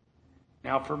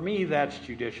 Now, for me, that's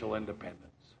judicial independence.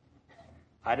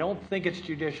 I don't think it's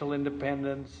judicial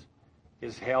independence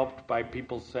is helped by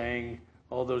people saying,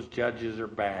 oh, those judges are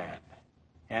bad,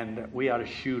 and we ought to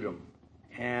shoot them,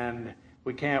 and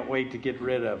we can't wait to get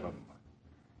rid of them.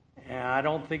 And I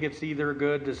don't think it's either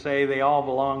good to say they all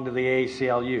belong to the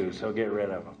ACLU, so get rid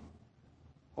of them.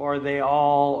 Or they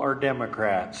all are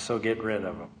Democrats, so get rid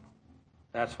of them.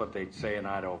 That's what they'd say in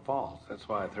Idaho Falls. That's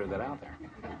why I threw that out there.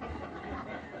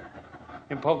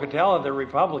 In Pocatello, the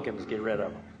Republicans get rid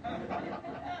of them.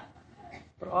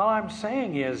 But all I'm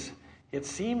saying is, it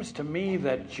seems to me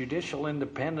that judicial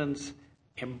independence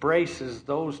embraces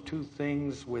those 2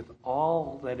 things with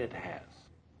all that it has.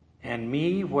 And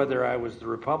me, whether I was the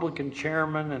Republican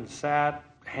chairman and sat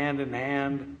hand in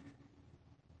hand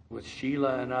with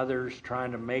Sheila and others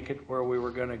trying to make it where we were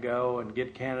going to go and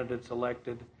get candidates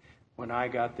elected, when I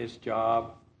got this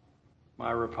job,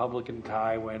 my Republican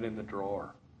tie went in the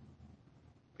drawer.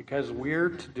 Because we're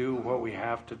to do what we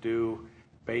have to do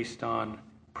based on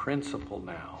principle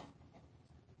now.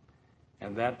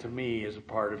 And that, to me, is a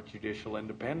part of judicial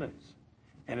independence.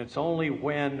 And it's only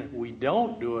when we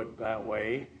don't do it that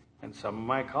way, and some of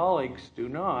my colleagues do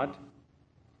not,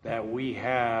 that we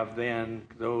have then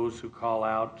those who call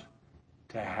out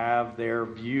to have their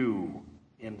view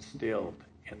instilled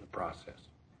in the process.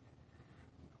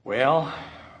 Well,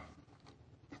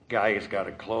 guy's got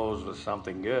to close with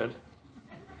something good.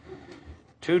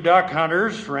 2 duck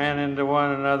hunters ran into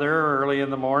one another early in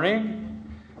the morning.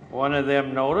 One of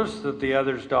them noticed that the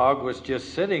other's dog was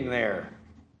just sitting there,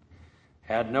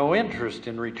 had no interest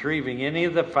in retrieving any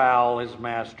of the fowl his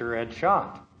master had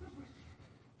shot.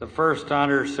 The first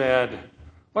hunter said,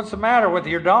 "What's the matter with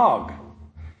your dog?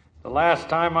 The last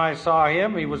time I saw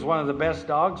him, he was one of the best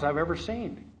dogs I've ever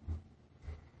seen."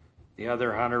 The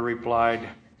other hunter replied,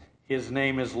 "His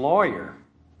name is Lawyer.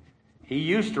 He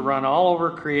used to run all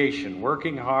over creation,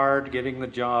 working hard, getting the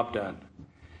job done.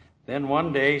 Then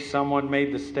one day, someone made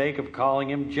the mistake of calling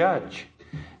him Judge.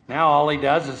 Now all he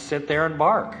does is sit there and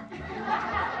bark."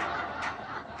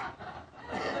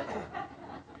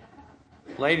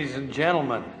 Ladies and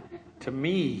gentlemen, to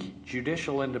me,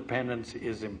 judicial independence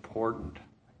is important.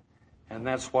 And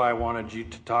that's why I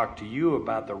wanted to talk to you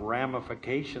about the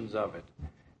ramifications of it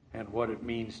and what it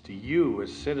means to you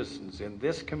as citizens in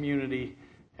this community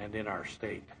and in our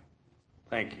state.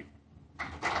 Thank you.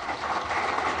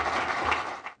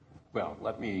 Well,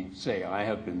 let me say I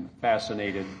have been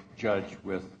fascinated, Judge,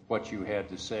 with what you had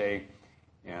to say,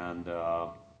 and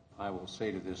I will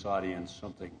say to this audience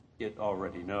something it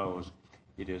already knows.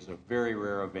 It is a very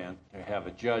rare event to have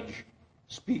a judge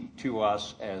speak to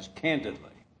us as candidly,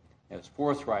 as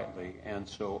forthrightly, and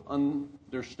so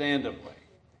understandably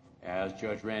as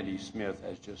Judge Randy Smith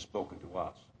has just spoken to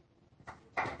us.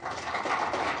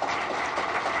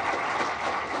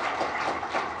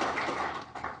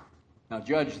 Now,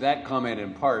 Judge, that comment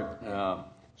in part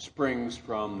springs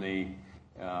from the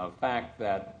fact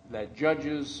that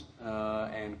judges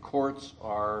and courts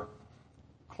are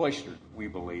cloistered, we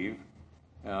believe.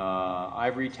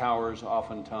 Ivory towers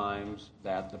oftentimes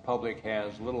that the public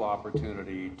has little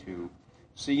opportunity to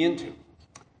see into.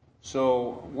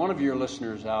 So one of your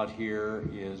listeners out here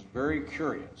is very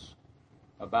curious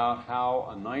about how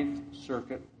a Ninth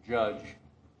Circuit judge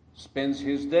spends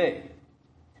his day.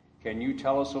 Can you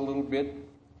tell us a little bit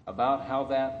about how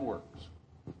that works?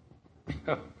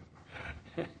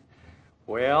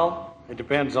 Well, it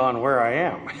depends on where I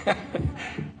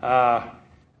am.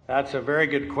 That's a very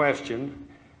good question.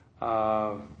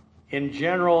 In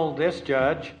general, this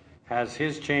judge has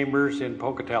his chambers in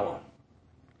Pocatello.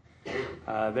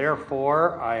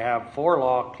 Therefore, I have 4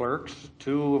 law clerks,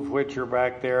 2 of which are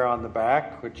back there on the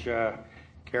back, which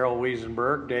Carol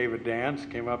Wiesenberg, David Dance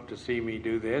came up to see me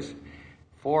do this.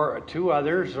 2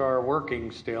 others are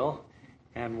working still,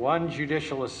 and 1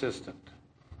 judicial assistant.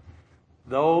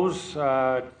 Those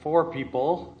 4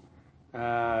 people,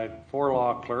 4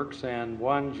 law clerks and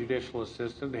 1 judicial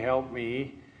assistant, help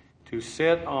me to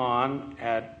sit on,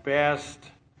 at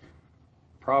best,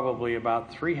 probably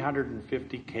about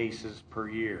 350 cases per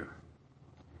year.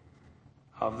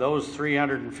 Of those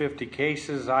 350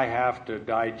 cases, I have to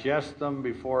digest them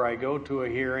before I go to a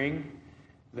hearing.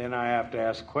 Then I have to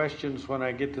ask questions when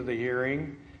I get to the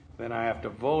hearing. Then I have to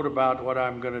vote about what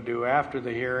I'm going to do after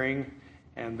the hearing.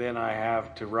 And then I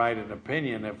have to write an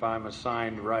opinion if I'm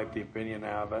assigned to write the opinion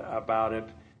about it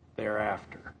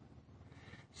thereafter.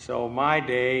 So my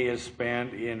day is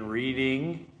spent in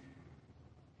reading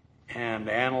and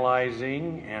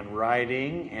analyzing and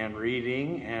writing and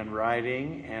reading and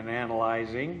writing and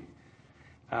analyzing.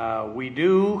 We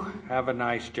do have a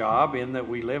nice job in that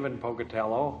we live in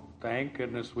Pocatello. Thank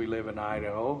goodness we live in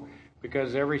Idaho,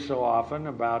 because every so often,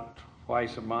 about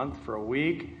twice a month for a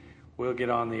week, we'll get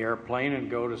on the airplane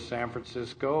and go to San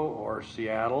Francisco or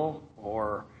Seattle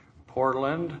or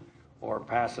Portland or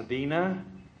Pasadena,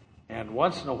 and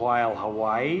once in a while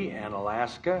Hawaii and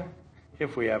Alaska,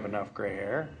 if we have enough gray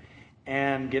hair,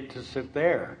 and get to sit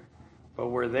there. But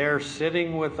we're there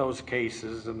sitting with those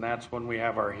cases, and that's when we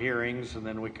have our hearings, and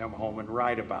then we come home and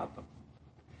write about them.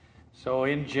 So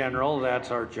in general,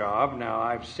 that's our job. Now,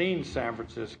 I've seen San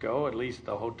Francisco, at least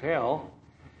the hotel,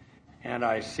 and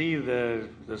I see the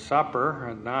supper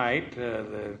at night,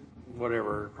 the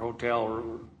whatever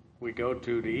hotel we go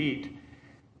to eat.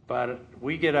 But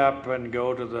we get up and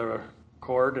go to the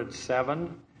court at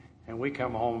 7, and we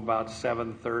come home about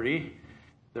 7:30.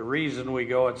 The reason we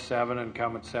go at 7 and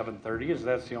come at 7:30 is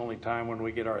that's the only time when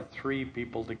we get our 3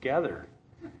 people together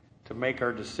to make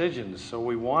our decisions. So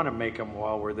we want to make them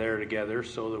while we're there together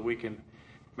so that we can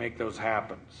make those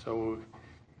happen. So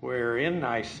we're in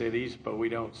nice cities, but we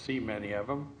don't see many of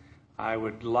them. I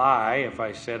would lie if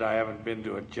I said I haven't been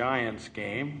to a Giants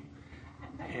game.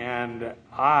 And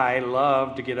I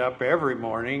love to get up every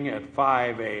morning at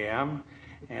 5 a.m.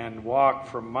 and walk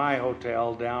from my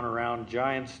hotel down around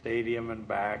Giants Stadium and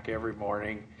back every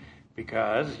morning,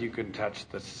 because you can touch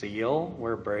the seal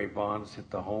where Barry Bonds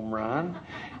hit the home run.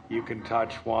 You can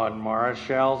touch Juan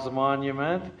Marichal's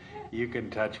monument. You can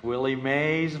touch Willie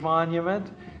Mays'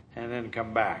 monument, and then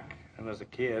come back. And as a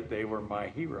kid, they were my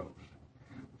heroes.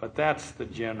 But that's the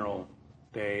general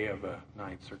day of a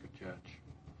Ninth Circuit judge.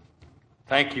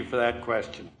 Thank you for that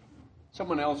question.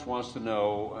 Someone else wants to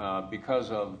know,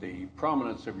 because of the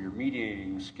prominence of your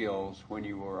mediating skills when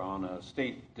you were on a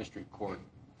state district court,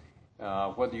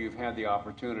 whether you've had the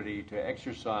opportunity to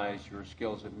exercise your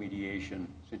skills at mediation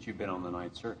since you've been on the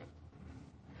Ninth Circuit.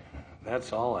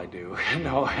 That's all I do.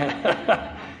 No.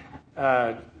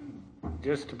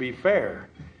 Just to be fair,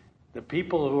 the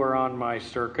people who are on my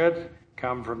circuit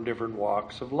come from different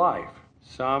walks of life.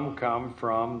 Some come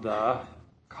from the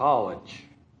college.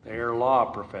 They are law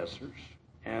professors,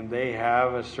 and they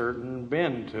have a certain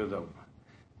bend to them.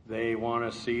 They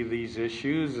want to see these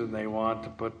issues, and they want to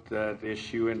put that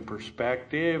issue in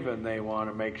perspective, and they want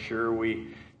to make sure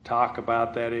we talk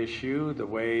about that issue the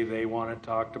way they want it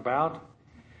talked about.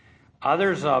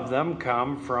 Others of them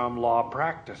come from law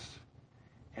practice,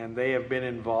 and they have been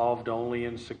involved only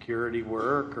in security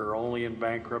work or only in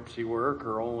bankruptcy work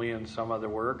or only in some other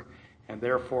work, and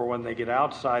therefore when they get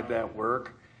outside that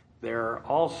work, they're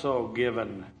also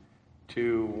given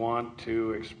to want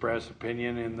to express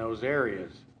opinion in those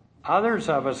areas. Others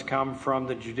of us come from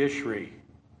the judiciary.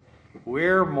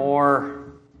 We're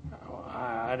more,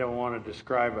 I don't want to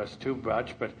describe us too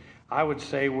much, but I would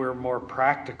say we're more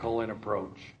practical in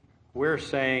approach. We're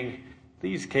saying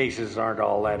these cases aren't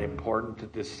all that important to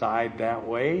decide that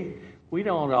way. We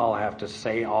don't all have to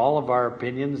say all of our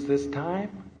opinions this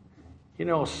time. You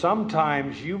know,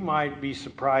 sometimes you might be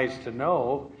surprised to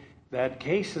know that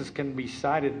cases can be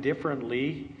cited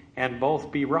differently and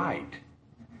both be right,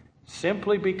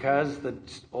 simply because the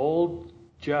old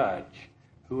judge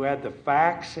who had the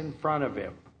facts in front of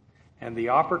him and the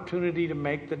opportunity to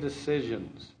make the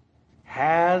decisions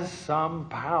has some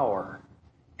power,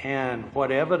 and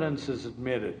what evidence is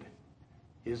admitted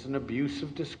is an abuse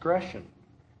of discretion,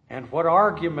 and what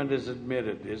argument is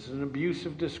admitted is an abuse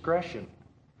of discretion,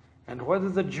 and whether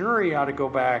the jury ought to go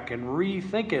back and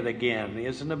rethink it again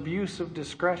is an abuse of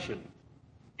discretion.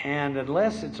 And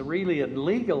unless it's really a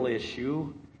legal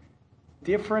issue,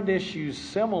 different issues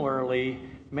similarly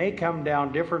may come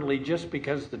down differently just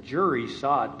because the jury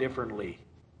saw it differently.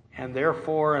 And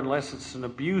therefore, unless it's an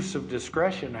abuse of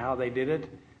discretion how they did it,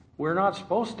 we're not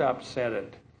supposed to upset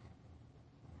it,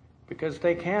 because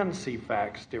they can see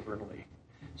facts differently.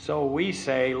 So we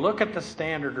say, look at the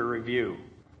standard of review.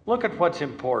 Look at what's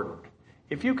important.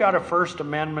 If you've got a First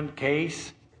Amendment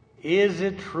case, is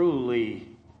it truly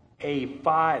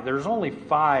there's only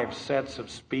 5 sets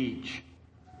of speech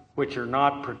which are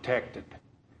not protected.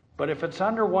 But if it's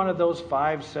under one of those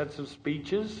 5 sets of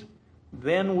speeches,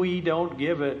 then we don't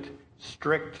give it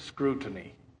strict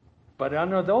scrutiny. But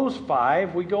under those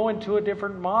 5, we go into a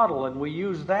different model and we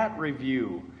use that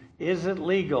review. Is it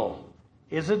legal?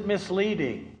 Is it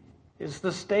misleading? Is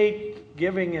the state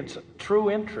giving its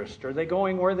true interest? Are they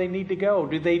going where they need to go?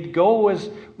 Do they go as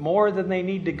more than they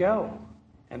need to go?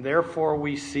 And therefore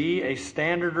we see a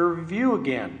standard of review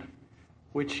again,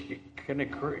 which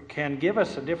can give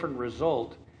us a different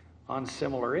result on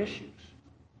similar issues.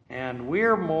 And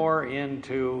we're more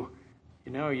into,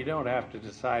 you don't have to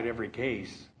decide every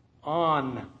case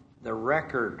on the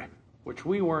record, which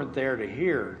we weren't there to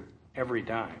hear every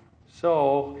time.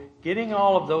 So getting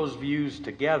all of those views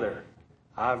together,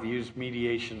 I've used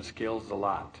mediation skills a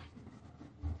lot.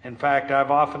 In fact,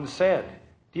 I've often said,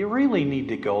 do you really need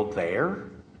to go there?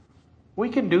 We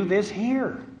can do this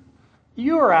here.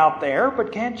 You're out there,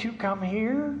 but can't you come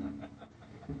here?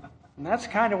 And that's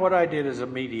kind of what I did as a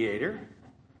mediator.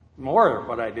 More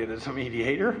what I did as a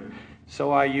mediator.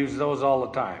 So I use those all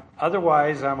the time.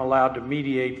 Otherwise, I'm allowed to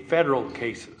mediate federal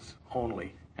cases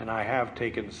only. And I have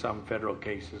taken some federal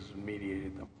cases and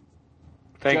mediated them.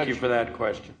 Thank you for that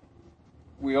question.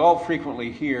 We all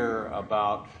frequently hear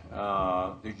about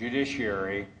the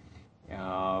judiciary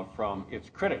from its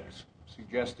critics,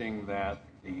 suggesting that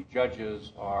the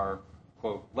judges are,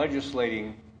 quote,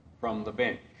 legislating from the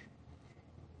bench.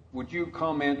 Would you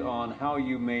comment on how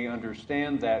you may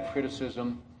understand that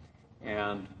criticism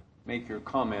and make your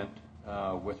comment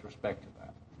with respect to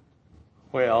that?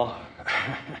 Well,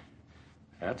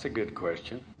 that's a good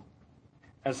question.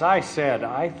 As I said,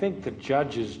 I think the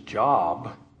judge's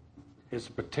job is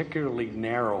a particularly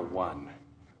narrow one.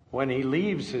 When he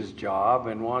leaves his job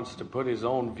and wants to put his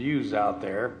own views out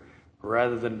there,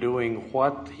 rather than doing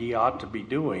what he ought to be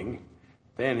doing,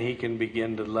 then he can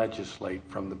begin to legislate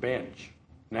from the bench.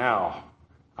 Now,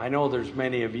 I know there's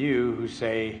many of you who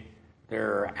say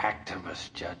there are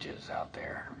activist judges out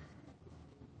there.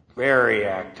 Very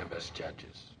activist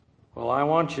judges. Well, I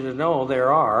want you to know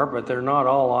there are, but they're not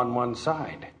all on one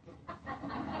side.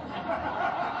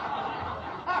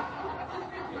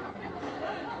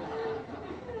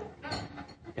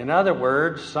 In other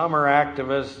words, some are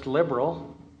activist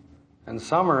liberal and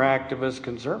some are activist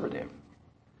conservative.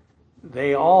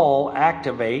 They all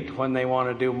activate when they want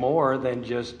to do more than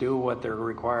just do what they're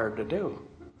required to do.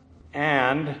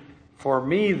 And for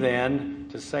me then,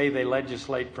 to say they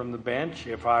legislate from the bench,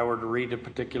 if I were to read a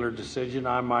particular decision,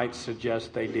 I might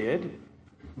suggest they did.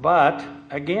 But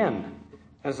again,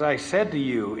 as I said to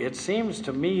you, it seems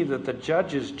to me that the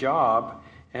judge's job,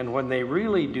 and when they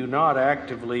really do not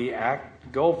actively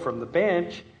go from the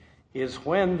bench, is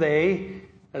when they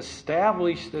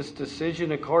establish this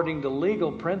decision according to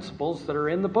legal principles that are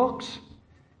in the books.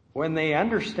 When they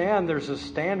understand there's a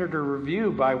standard of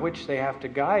review by which they have to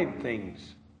guide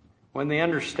things. When they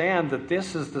understand that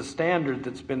this is the standard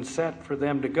that's been set for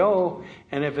them to go,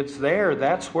 and if it's there,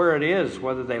 that's where it is,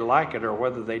 whether they like it or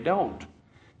whether they don't.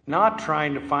 Not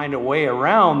trying to find a way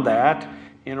around that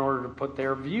in order to put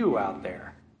their view out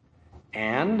there.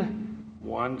 And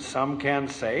some can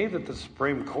say that the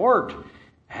Supreme Court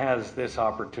has this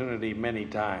opportunity many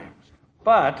times.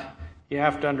 But you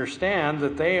have to understand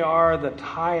that they are the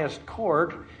highest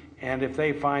court, and if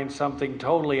they find something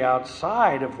totally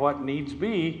outside of what needs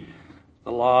be,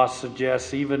 the law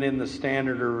suggests even in the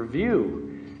standard of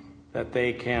review that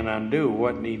they can undo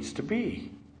what needs to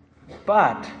be.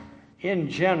 But in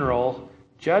general,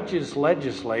 judges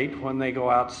legislate when they go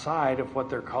outside of what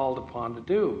they're called upon to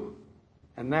do.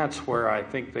 And that's where I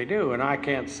think they do. And I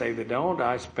can't say they don't.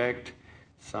 I expect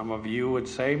some of you would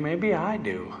say, maybe I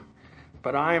do.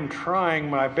 But I am trying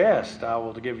my best, I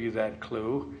will give you that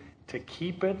clue, to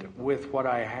keep it with what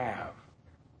I have.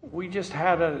 We just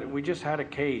had a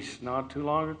case not too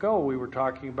long ago. We were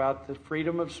talking about the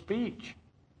freedom of speech.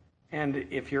 And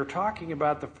if you're talking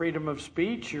about the freedom of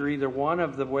speech, you're either one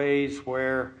of the ways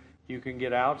where you can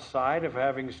get outside of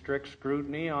having strict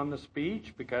scrutiny on the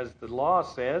speech, because the law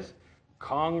says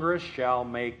Congress shall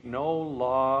make no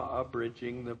law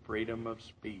abridging the freedom of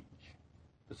speech.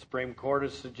 The Supreme Court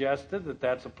has suggested that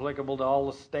that's applicable to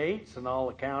all the states and all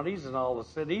the counties and all the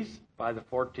cities by the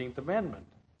 14th Amendment.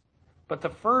 But the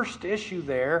first issue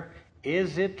there,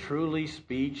 is it truly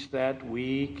speech that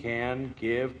we can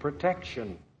give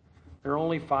protection? There are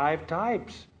only 5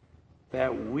 types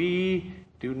that we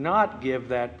do not give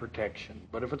that protection.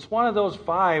 But if it's one of those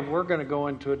 5, we're going to go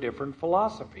into a different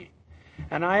philosophy.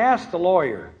 And I asked the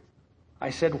lawyer, I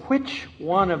said, which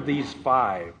one of these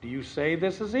 5 do you say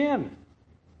this is in?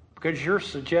 Because you're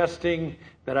suggesting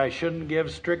that I shouldn't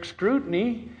give strict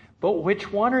scrutiny, but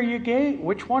which one are you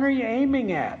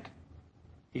aiming at?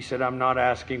 He said, I'm not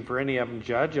asking for any of them,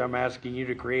 Judge. I'm asking you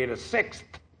to create a 6th.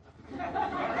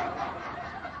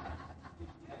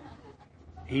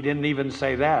 He didn't even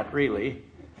say that, really,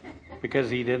 because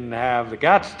he didn't have the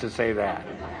guts to say that.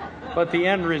 But the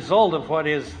end result of what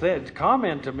his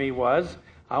comment to me was,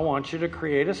 I want you to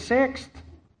create a 6th.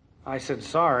 I said,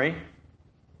 sorry.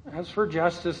 That's for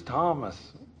Justice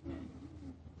Thomas.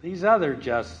 These other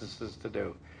justices to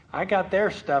do. I got their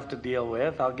stuff to deal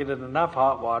with. I'll get in enough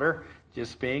hot water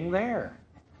just being there.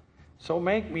 So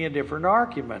make me a different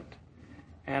argument.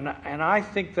 And I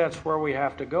think that's where we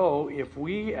have to go if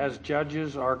we as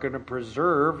judges are going to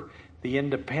preserve the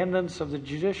independence of the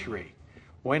judiciary.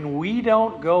 When we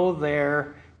don't go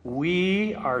there,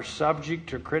 we are subject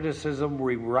to criticism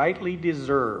we rightly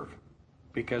deserve,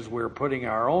 because we're putting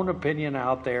our own opinion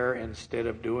out there instead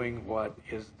of doing what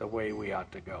is the way we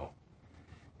ought to go.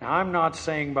 Now, I'm not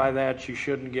saying by that you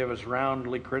shouldn't give us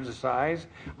roundly criticize.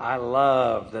 I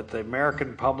love that the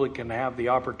American public can have the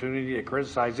opportunity to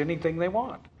criticize anything they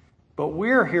want. But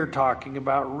we're here talking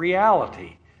about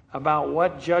reality, about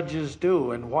what judges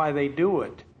do and why they do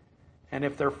it. And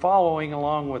if they're following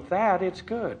along with that, it's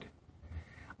good.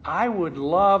 I would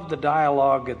love the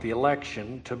dialogue at the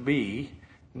election to be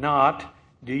not,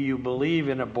 do you believe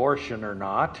in abortion or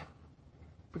not?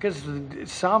 Because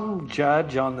some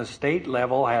judge on the state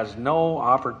level has no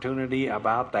opportunity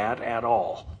about that at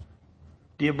all.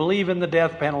 Do you believe in the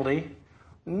death penalty?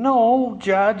 No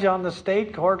judge on the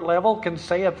state court level can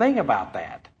say a thing about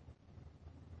that.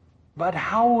 But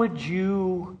how would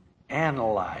you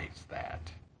analyze that?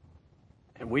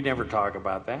 And we never talk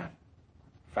about that.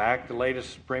 In fact, the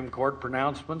latest Supreme Court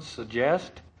pronouncements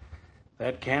suggest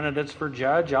that candidates for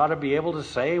judge ought to be able to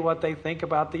say what they think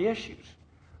about the issues.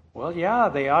 Well, yeah,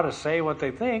 they ought to say what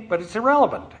they think, but it's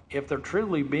irrelevant. If they're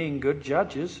truly being good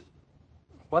judges,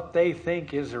 what they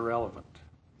think is irrelevant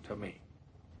to me.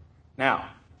 Now,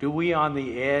 do we on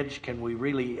the edge, can we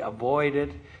really avoid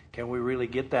it? Can we really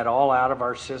get that all out of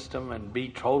our system and be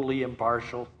totally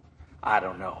impartial? I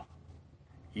don't know.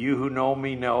 You who know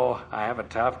me know I have a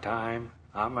tough time.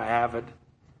 I'm avid.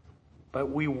 But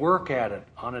we work at it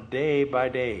on a day by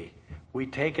day. We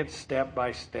take it step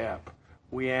by step.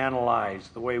 We analyze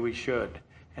the way we should.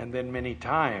 And then many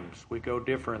times we go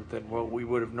different than what we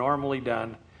would have normally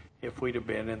done if we'd have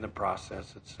been in the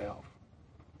process itself.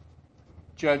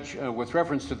 Judge, with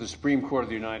reference to the Supreme Court of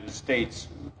the United States,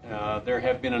 there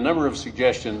have been a number of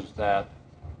suggestions that,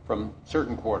 from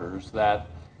certain quarters, that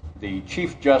the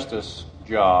Chief Justice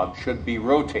job should be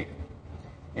rotated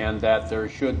and that there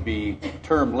should be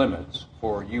term limits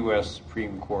for U.S.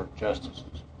 Supreme Court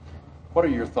justices. What are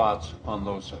your thoughts on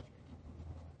those subjects?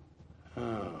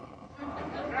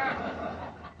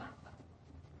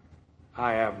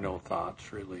 I have no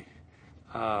thoughts, really.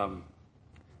 I'm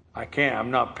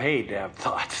not paid to have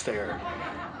thoughts there.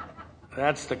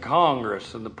 That's the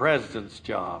Congress and the President's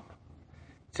job.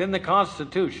 It's in the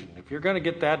Constitution. If you're going to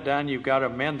get that done, you've got to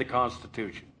amend the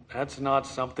Constitution. That's not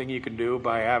something you can do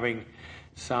by having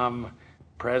some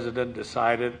president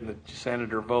decide it and the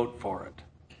senator vote for it.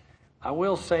 I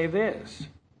will say this,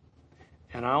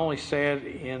 and I only say it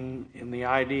in the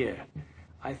idea.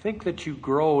 I think that you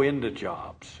grow into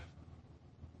jobs.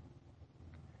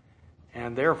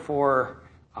 And therefore,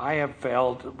 I have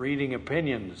felt, reading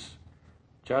opinions,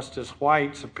 Justice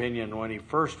White's opinion when he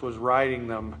first was writing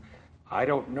them, I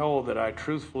don't know that I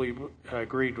truthfully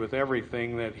agreed with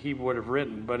everything that he would have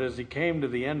written, but as he came to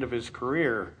the end of his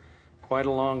career, quite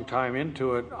a long time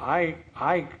into it,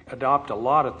 I adopt a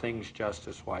lot of things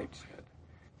Justice White said.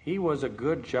 He was a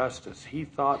good justice. He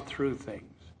thought through things.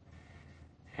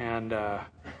 And the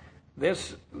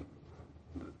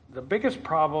biggest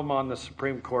problem on the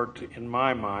Supreme Court, in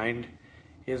my mind,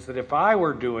 is that if I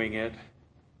were doing it,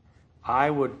 I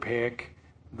would pick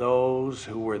those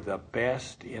who were the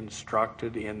best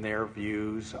instructed in their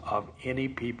views of any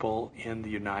people in the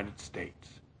United States.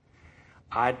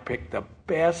 I'd pick the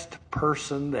best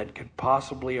person that could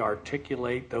possibly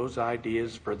articulate those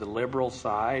ideas for the liberal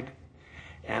side,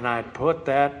 and I'd put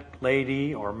that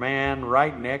lady or man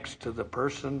right next to the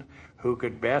person who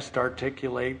could best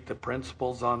articulate the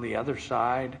principles on the other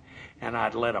side, and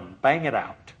I'd let them bang it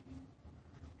out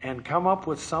and come up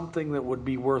with something that would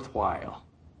be worthwhile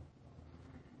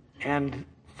and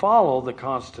follow the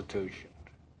Constitution.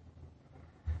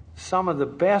 Some of the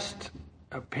best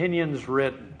opinions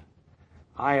written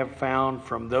I have found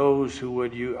from those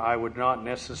who I would not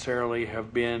necessarily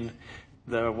have been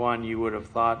the one you would have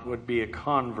thought would be a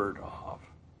convert of.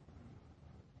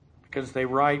 Because they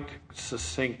write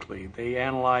succinctly, they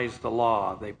analyze the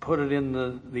law, they put it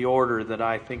in the order that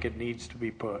I think it needs to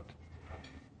be put.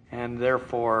 And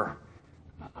therefore,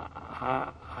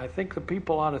 I think the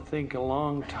people ought to think a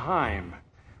long time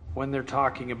when they're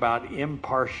talking about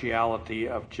impartiality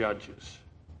of judges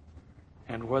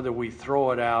and whether we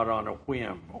throw it out on a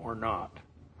whim or not.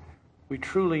 We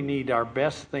truly need our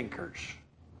best thinkers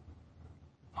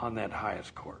on that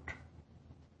highest court,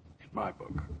 in my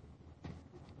book.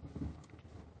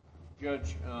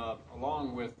 Judge,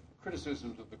 along with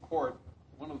criticisms of the court,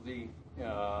 one of the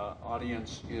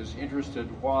audience is interested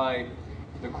why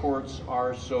the courts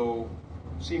are so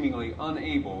seemingly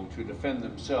unable to defend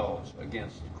themselves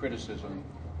against criticism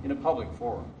in a public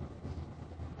forum.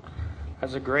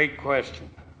 That's a great question.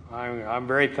 I'm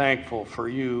very thankful for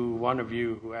you, one of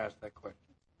you who asked that question.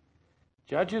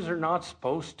 Judges are not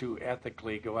supposed to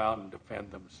ethically go out and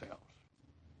defend themselves.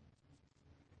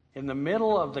 In the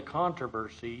middle of the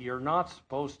controversy, you're not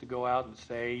supposed to go out and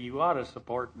say, you ought to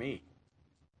support me.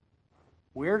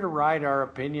 We're to write our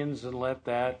opinions and let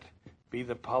that be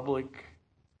the public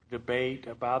debate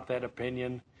about that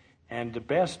opinion. And the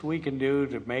best we can do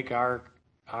to make our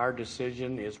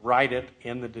decision is write it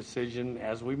in the decision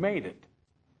as we made it.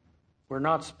 We're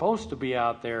not supposed to be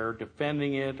out there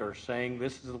defending it or saying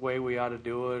this is the way we ought to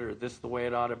do it or this is the way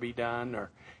it ought to be done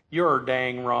or you're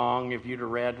dang wrong if you'd have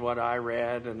read what I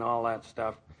read and all that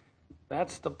stuff.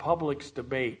 That's the public's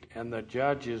debate, and the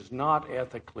judge is not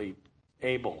ethically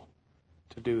able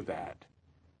to do that.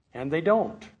 And they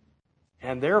don't.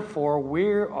 And therefore,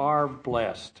 we are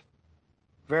blessed,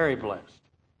 very blessed,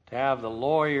 to have the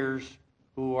lawyers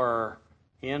who are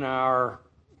in our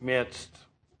midst,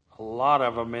 a lot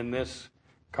of them in this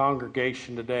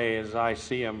congregation today as I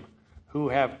see them, who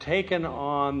have taken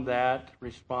on that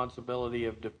responsibility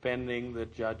of defending the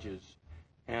judges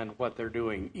and what they're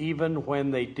doing, even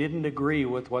when they didn't agree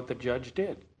with what the judge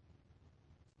did.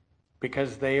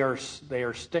 Because they are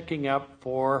sticking up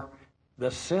for the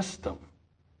system.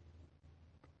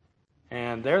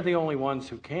 And they're the only ones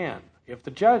who can. If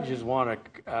the judges want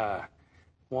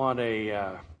an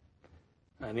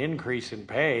increase in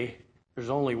pay, there's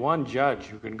only one judge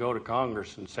who can go to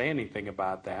Congress and say anything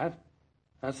about that.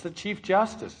 That's the Chief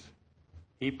Justice.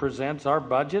 He presents our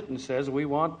budget and says we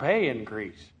want pay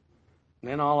increase.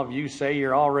 And then all of you say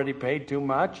you're already paid too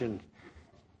much, and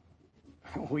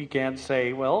we can't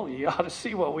say, well, you ought to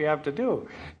see what we have to do.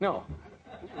 No,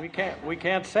 we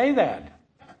can't say that.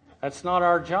 That's not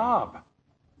our job.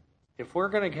 If we're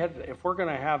going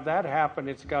to have that happen,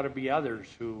 it's got to be others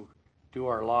who do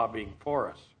our lobbying for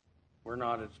us. We're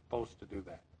not supposed to do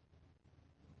that.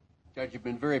 Judge, you've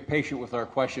been very patient with our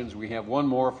questions. We have one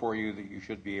more for you that you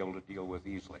should be able to deal with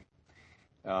easily.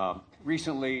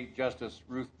 Recently, Justice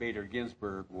Ruth Bader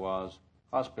Ginsburg was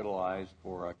hospitalized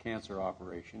for a cancer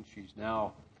operation. She's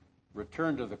now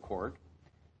returned to the court,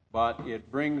 but it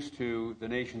brings to the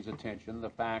nation's attention the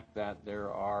fact that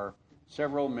there are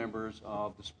several members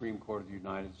of the Supreme Court of the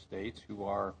United States who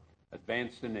are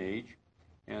advanced in age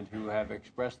and who have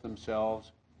expressed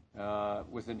themselves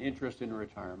with an interest in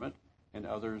retirement, and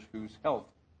others whose health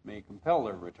may compel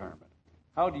their retirement.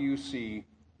 How do you see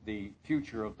the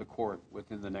future of the court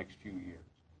within the next few years?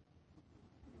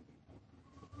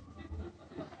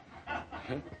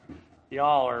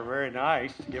 Y'all are very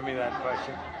nice to give me that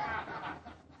question.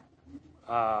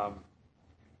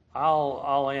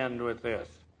 I'll end with this.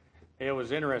 It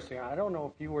was interesting. I don't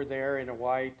know if you were there in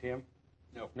Hawaii, Tim.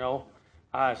 No.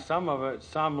 Some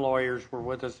lawyers were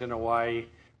with us in Hawaii.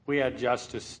 We had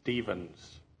Justice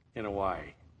Stevens in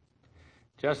Hawaii.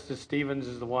 Justice Stevens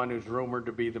is the one who's rumored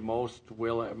to be the most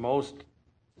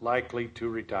likely to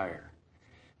retire.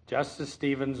 Justice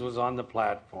Stevens was on the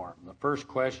platform. The first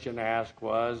question asked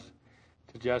was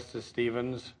to Justice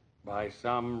Stevens by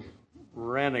some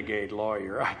renegade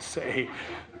lawyer, I'd say.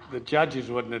 The judges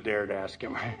wouldn't have dared ask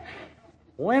him,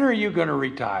 "When are you going to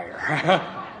retire?"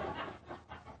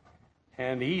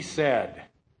 And he said,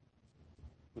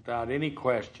 without any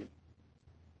question,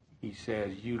 he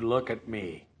says, "You look at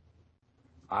me.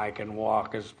 I can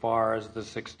walk as far as the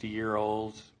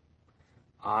 60-year-olds.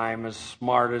 I'm as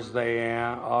smart as they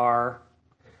are.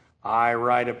 I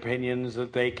write opinions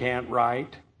that they can't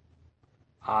write.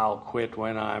 I'll quit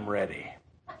when I'm ready."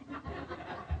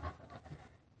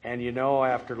 And you know,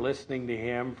 after listening to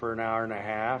him for an hour and a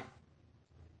half,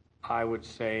 I would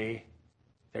say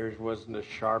there wasn't a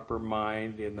sharper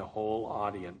mind in the whole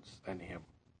audience than him.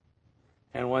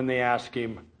 And when they asked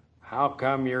him, "How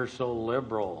come you're so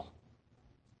liberal?"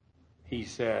 he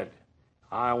said,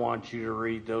 "I want you to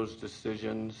read those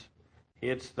decisions.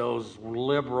 It's those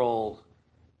liberal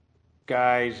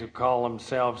guys who call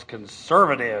themselves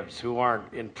conservatives who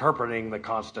aren't interpreting the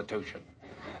Constitution.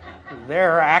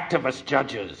 They're activist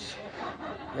judges.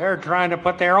 They're trying to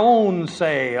put their own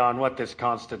say on what this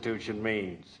Constitution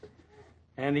means."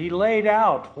 And he laid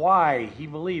out why he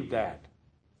believed that.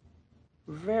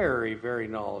 Very, very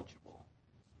knowledgeable.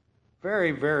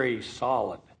 Very, very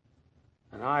solid.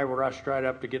 And I rushed right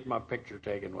up to get my picture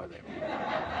taken with him.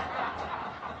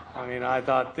 I mean, I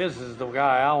thought, this is the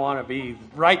guy I want to be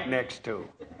right next to.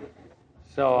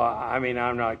 So, I'm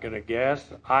not going to guess.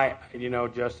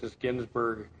 Justice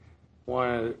Ginsburg,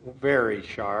 very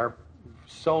sharp,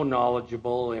 so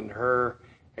knowledgeable in her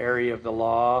area of the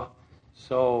law,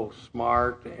 so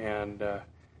smart, and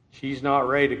she's not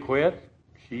ready to quit.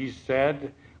 She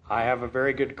said, I have a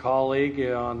very good colleague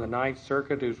on the Ninth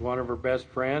Circuit who's one of her best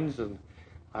friends, and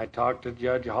I talked to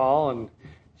Judge Hall, and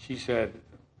she said,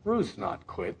 "Ruth's not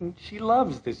quitting. She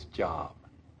loves this job."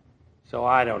 So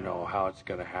I don't know how it's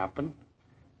going to happen,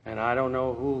 and I don't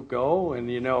know who will go. And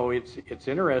it's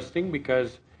interesting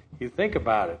because you think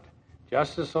about it.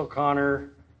 Justice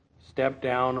O'Connor stepped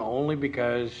down only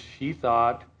because she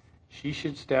thought she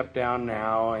should step down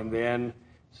now, and then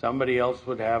somebody else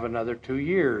would have another 2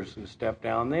 years and step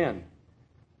down then.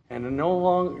 And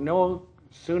no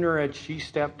sooner had she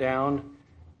stepped down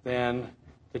than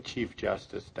the Chief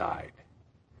Justice died.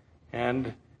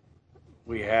 And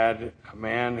we had a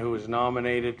man who was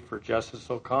nominated for Justice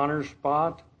O'Connor's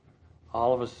spot.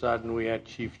 All of a sudden we had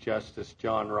Chief Justice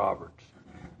John Roberts,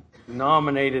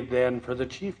 nominated then for the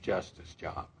Chief Justice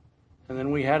job. And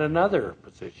then we had another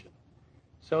position.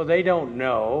 So they don't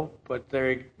know, but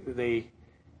they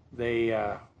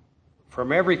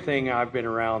from everything I've been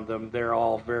around them, they're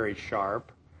all very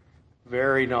sharp,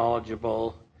 very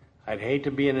knowledgeable. I'd hate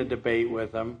to be in a debate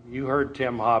with them. You heard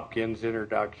Tim Hopkins'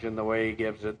 introduction, the way he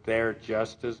gives it. They're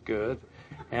just as good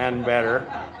and better.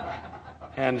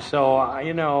 And so,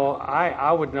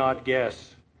 I would not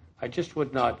guess. I just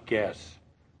would not guess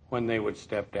when they would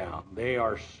step down. They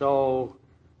are so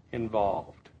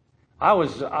involved. I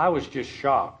was just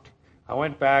shocked. I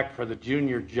went back for the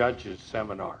junior judges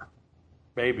seminar,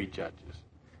 baby judges.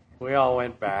 We all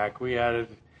went back. We had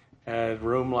a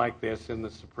room like this in the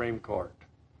Supreme Court.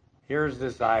 Here's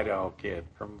this Idaho kid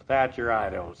from Thatcher,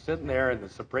 Idaho, sitting there in the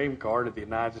Supreme Court of the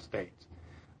United States.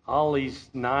 All these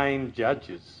 9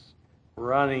 judges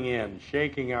running in,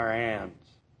 shaking our hands.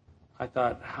 I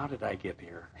thought, how did I get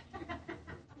here?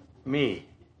 Me.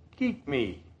 Keep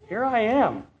me. Here I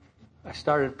am. I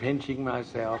started pinching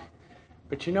myself.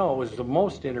 But it was the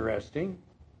most interesting.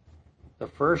 The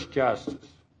first justice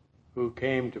who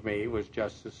came to me was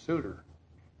Justice Souter.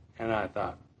 And I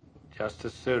thought,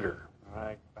 Justice Souter.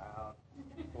 I bowed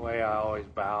the way I always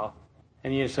bow.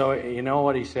 And you know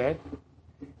what he said?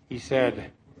 He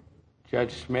said,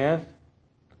 "Judge Smith,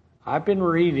 I've been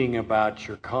reading about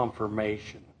your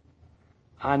confirmation.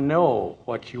 I know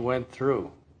what you went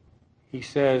through." He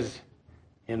says,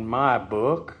 "In my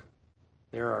book,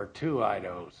 there are 2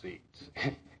 Idaho seats."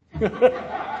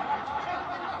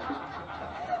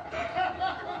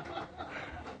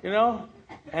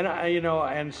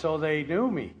 And so they knew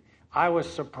me. I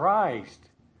was surprised.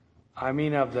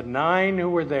 Of the 9 who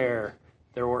were there,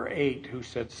 there were 8 who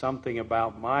said something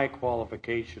about my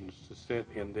qualifications to sit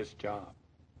in this job.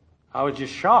 I was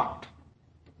just shocked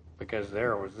because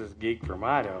there was this geek from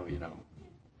Idaho,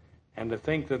 And to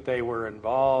think that they were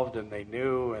involved and they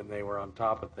knew and they were on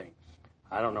top of things.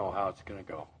 I don't know how it's going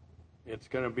to go. It's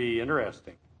going to be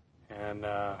interesting. And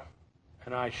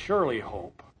I surely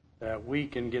hope that we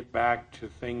can get back to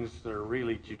things that are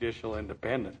really judicial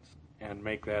independence and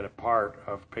make that a part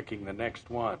of picking the next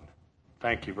one.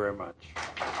 Thank you very much.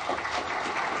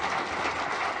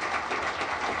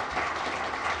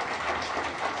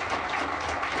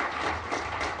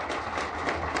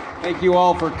 Thank you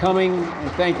all for coming,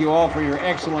 and thank you all for your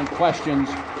excellent questions.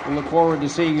 We look forward to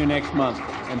seeing you next month.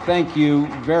 And thank you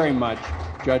very much,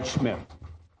 Judge Smith.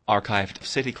 Archived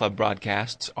City Club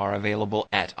broadcasts are available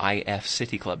at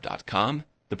ifcityclub.com.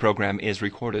 The program is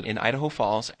recorded in Idaho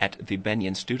Falls at the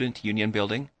Benyon Student Union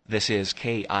Building. This is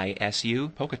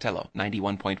KISU, Pocatello,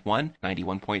 91.1,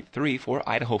 91.3 for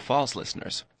Idaho Falls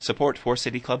listeners. Support for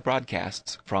City Club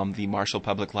broadcasts from the Marshall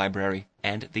Public Library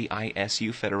and the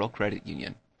ISU Federal Credit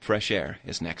Union. Fresh Air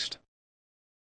is next.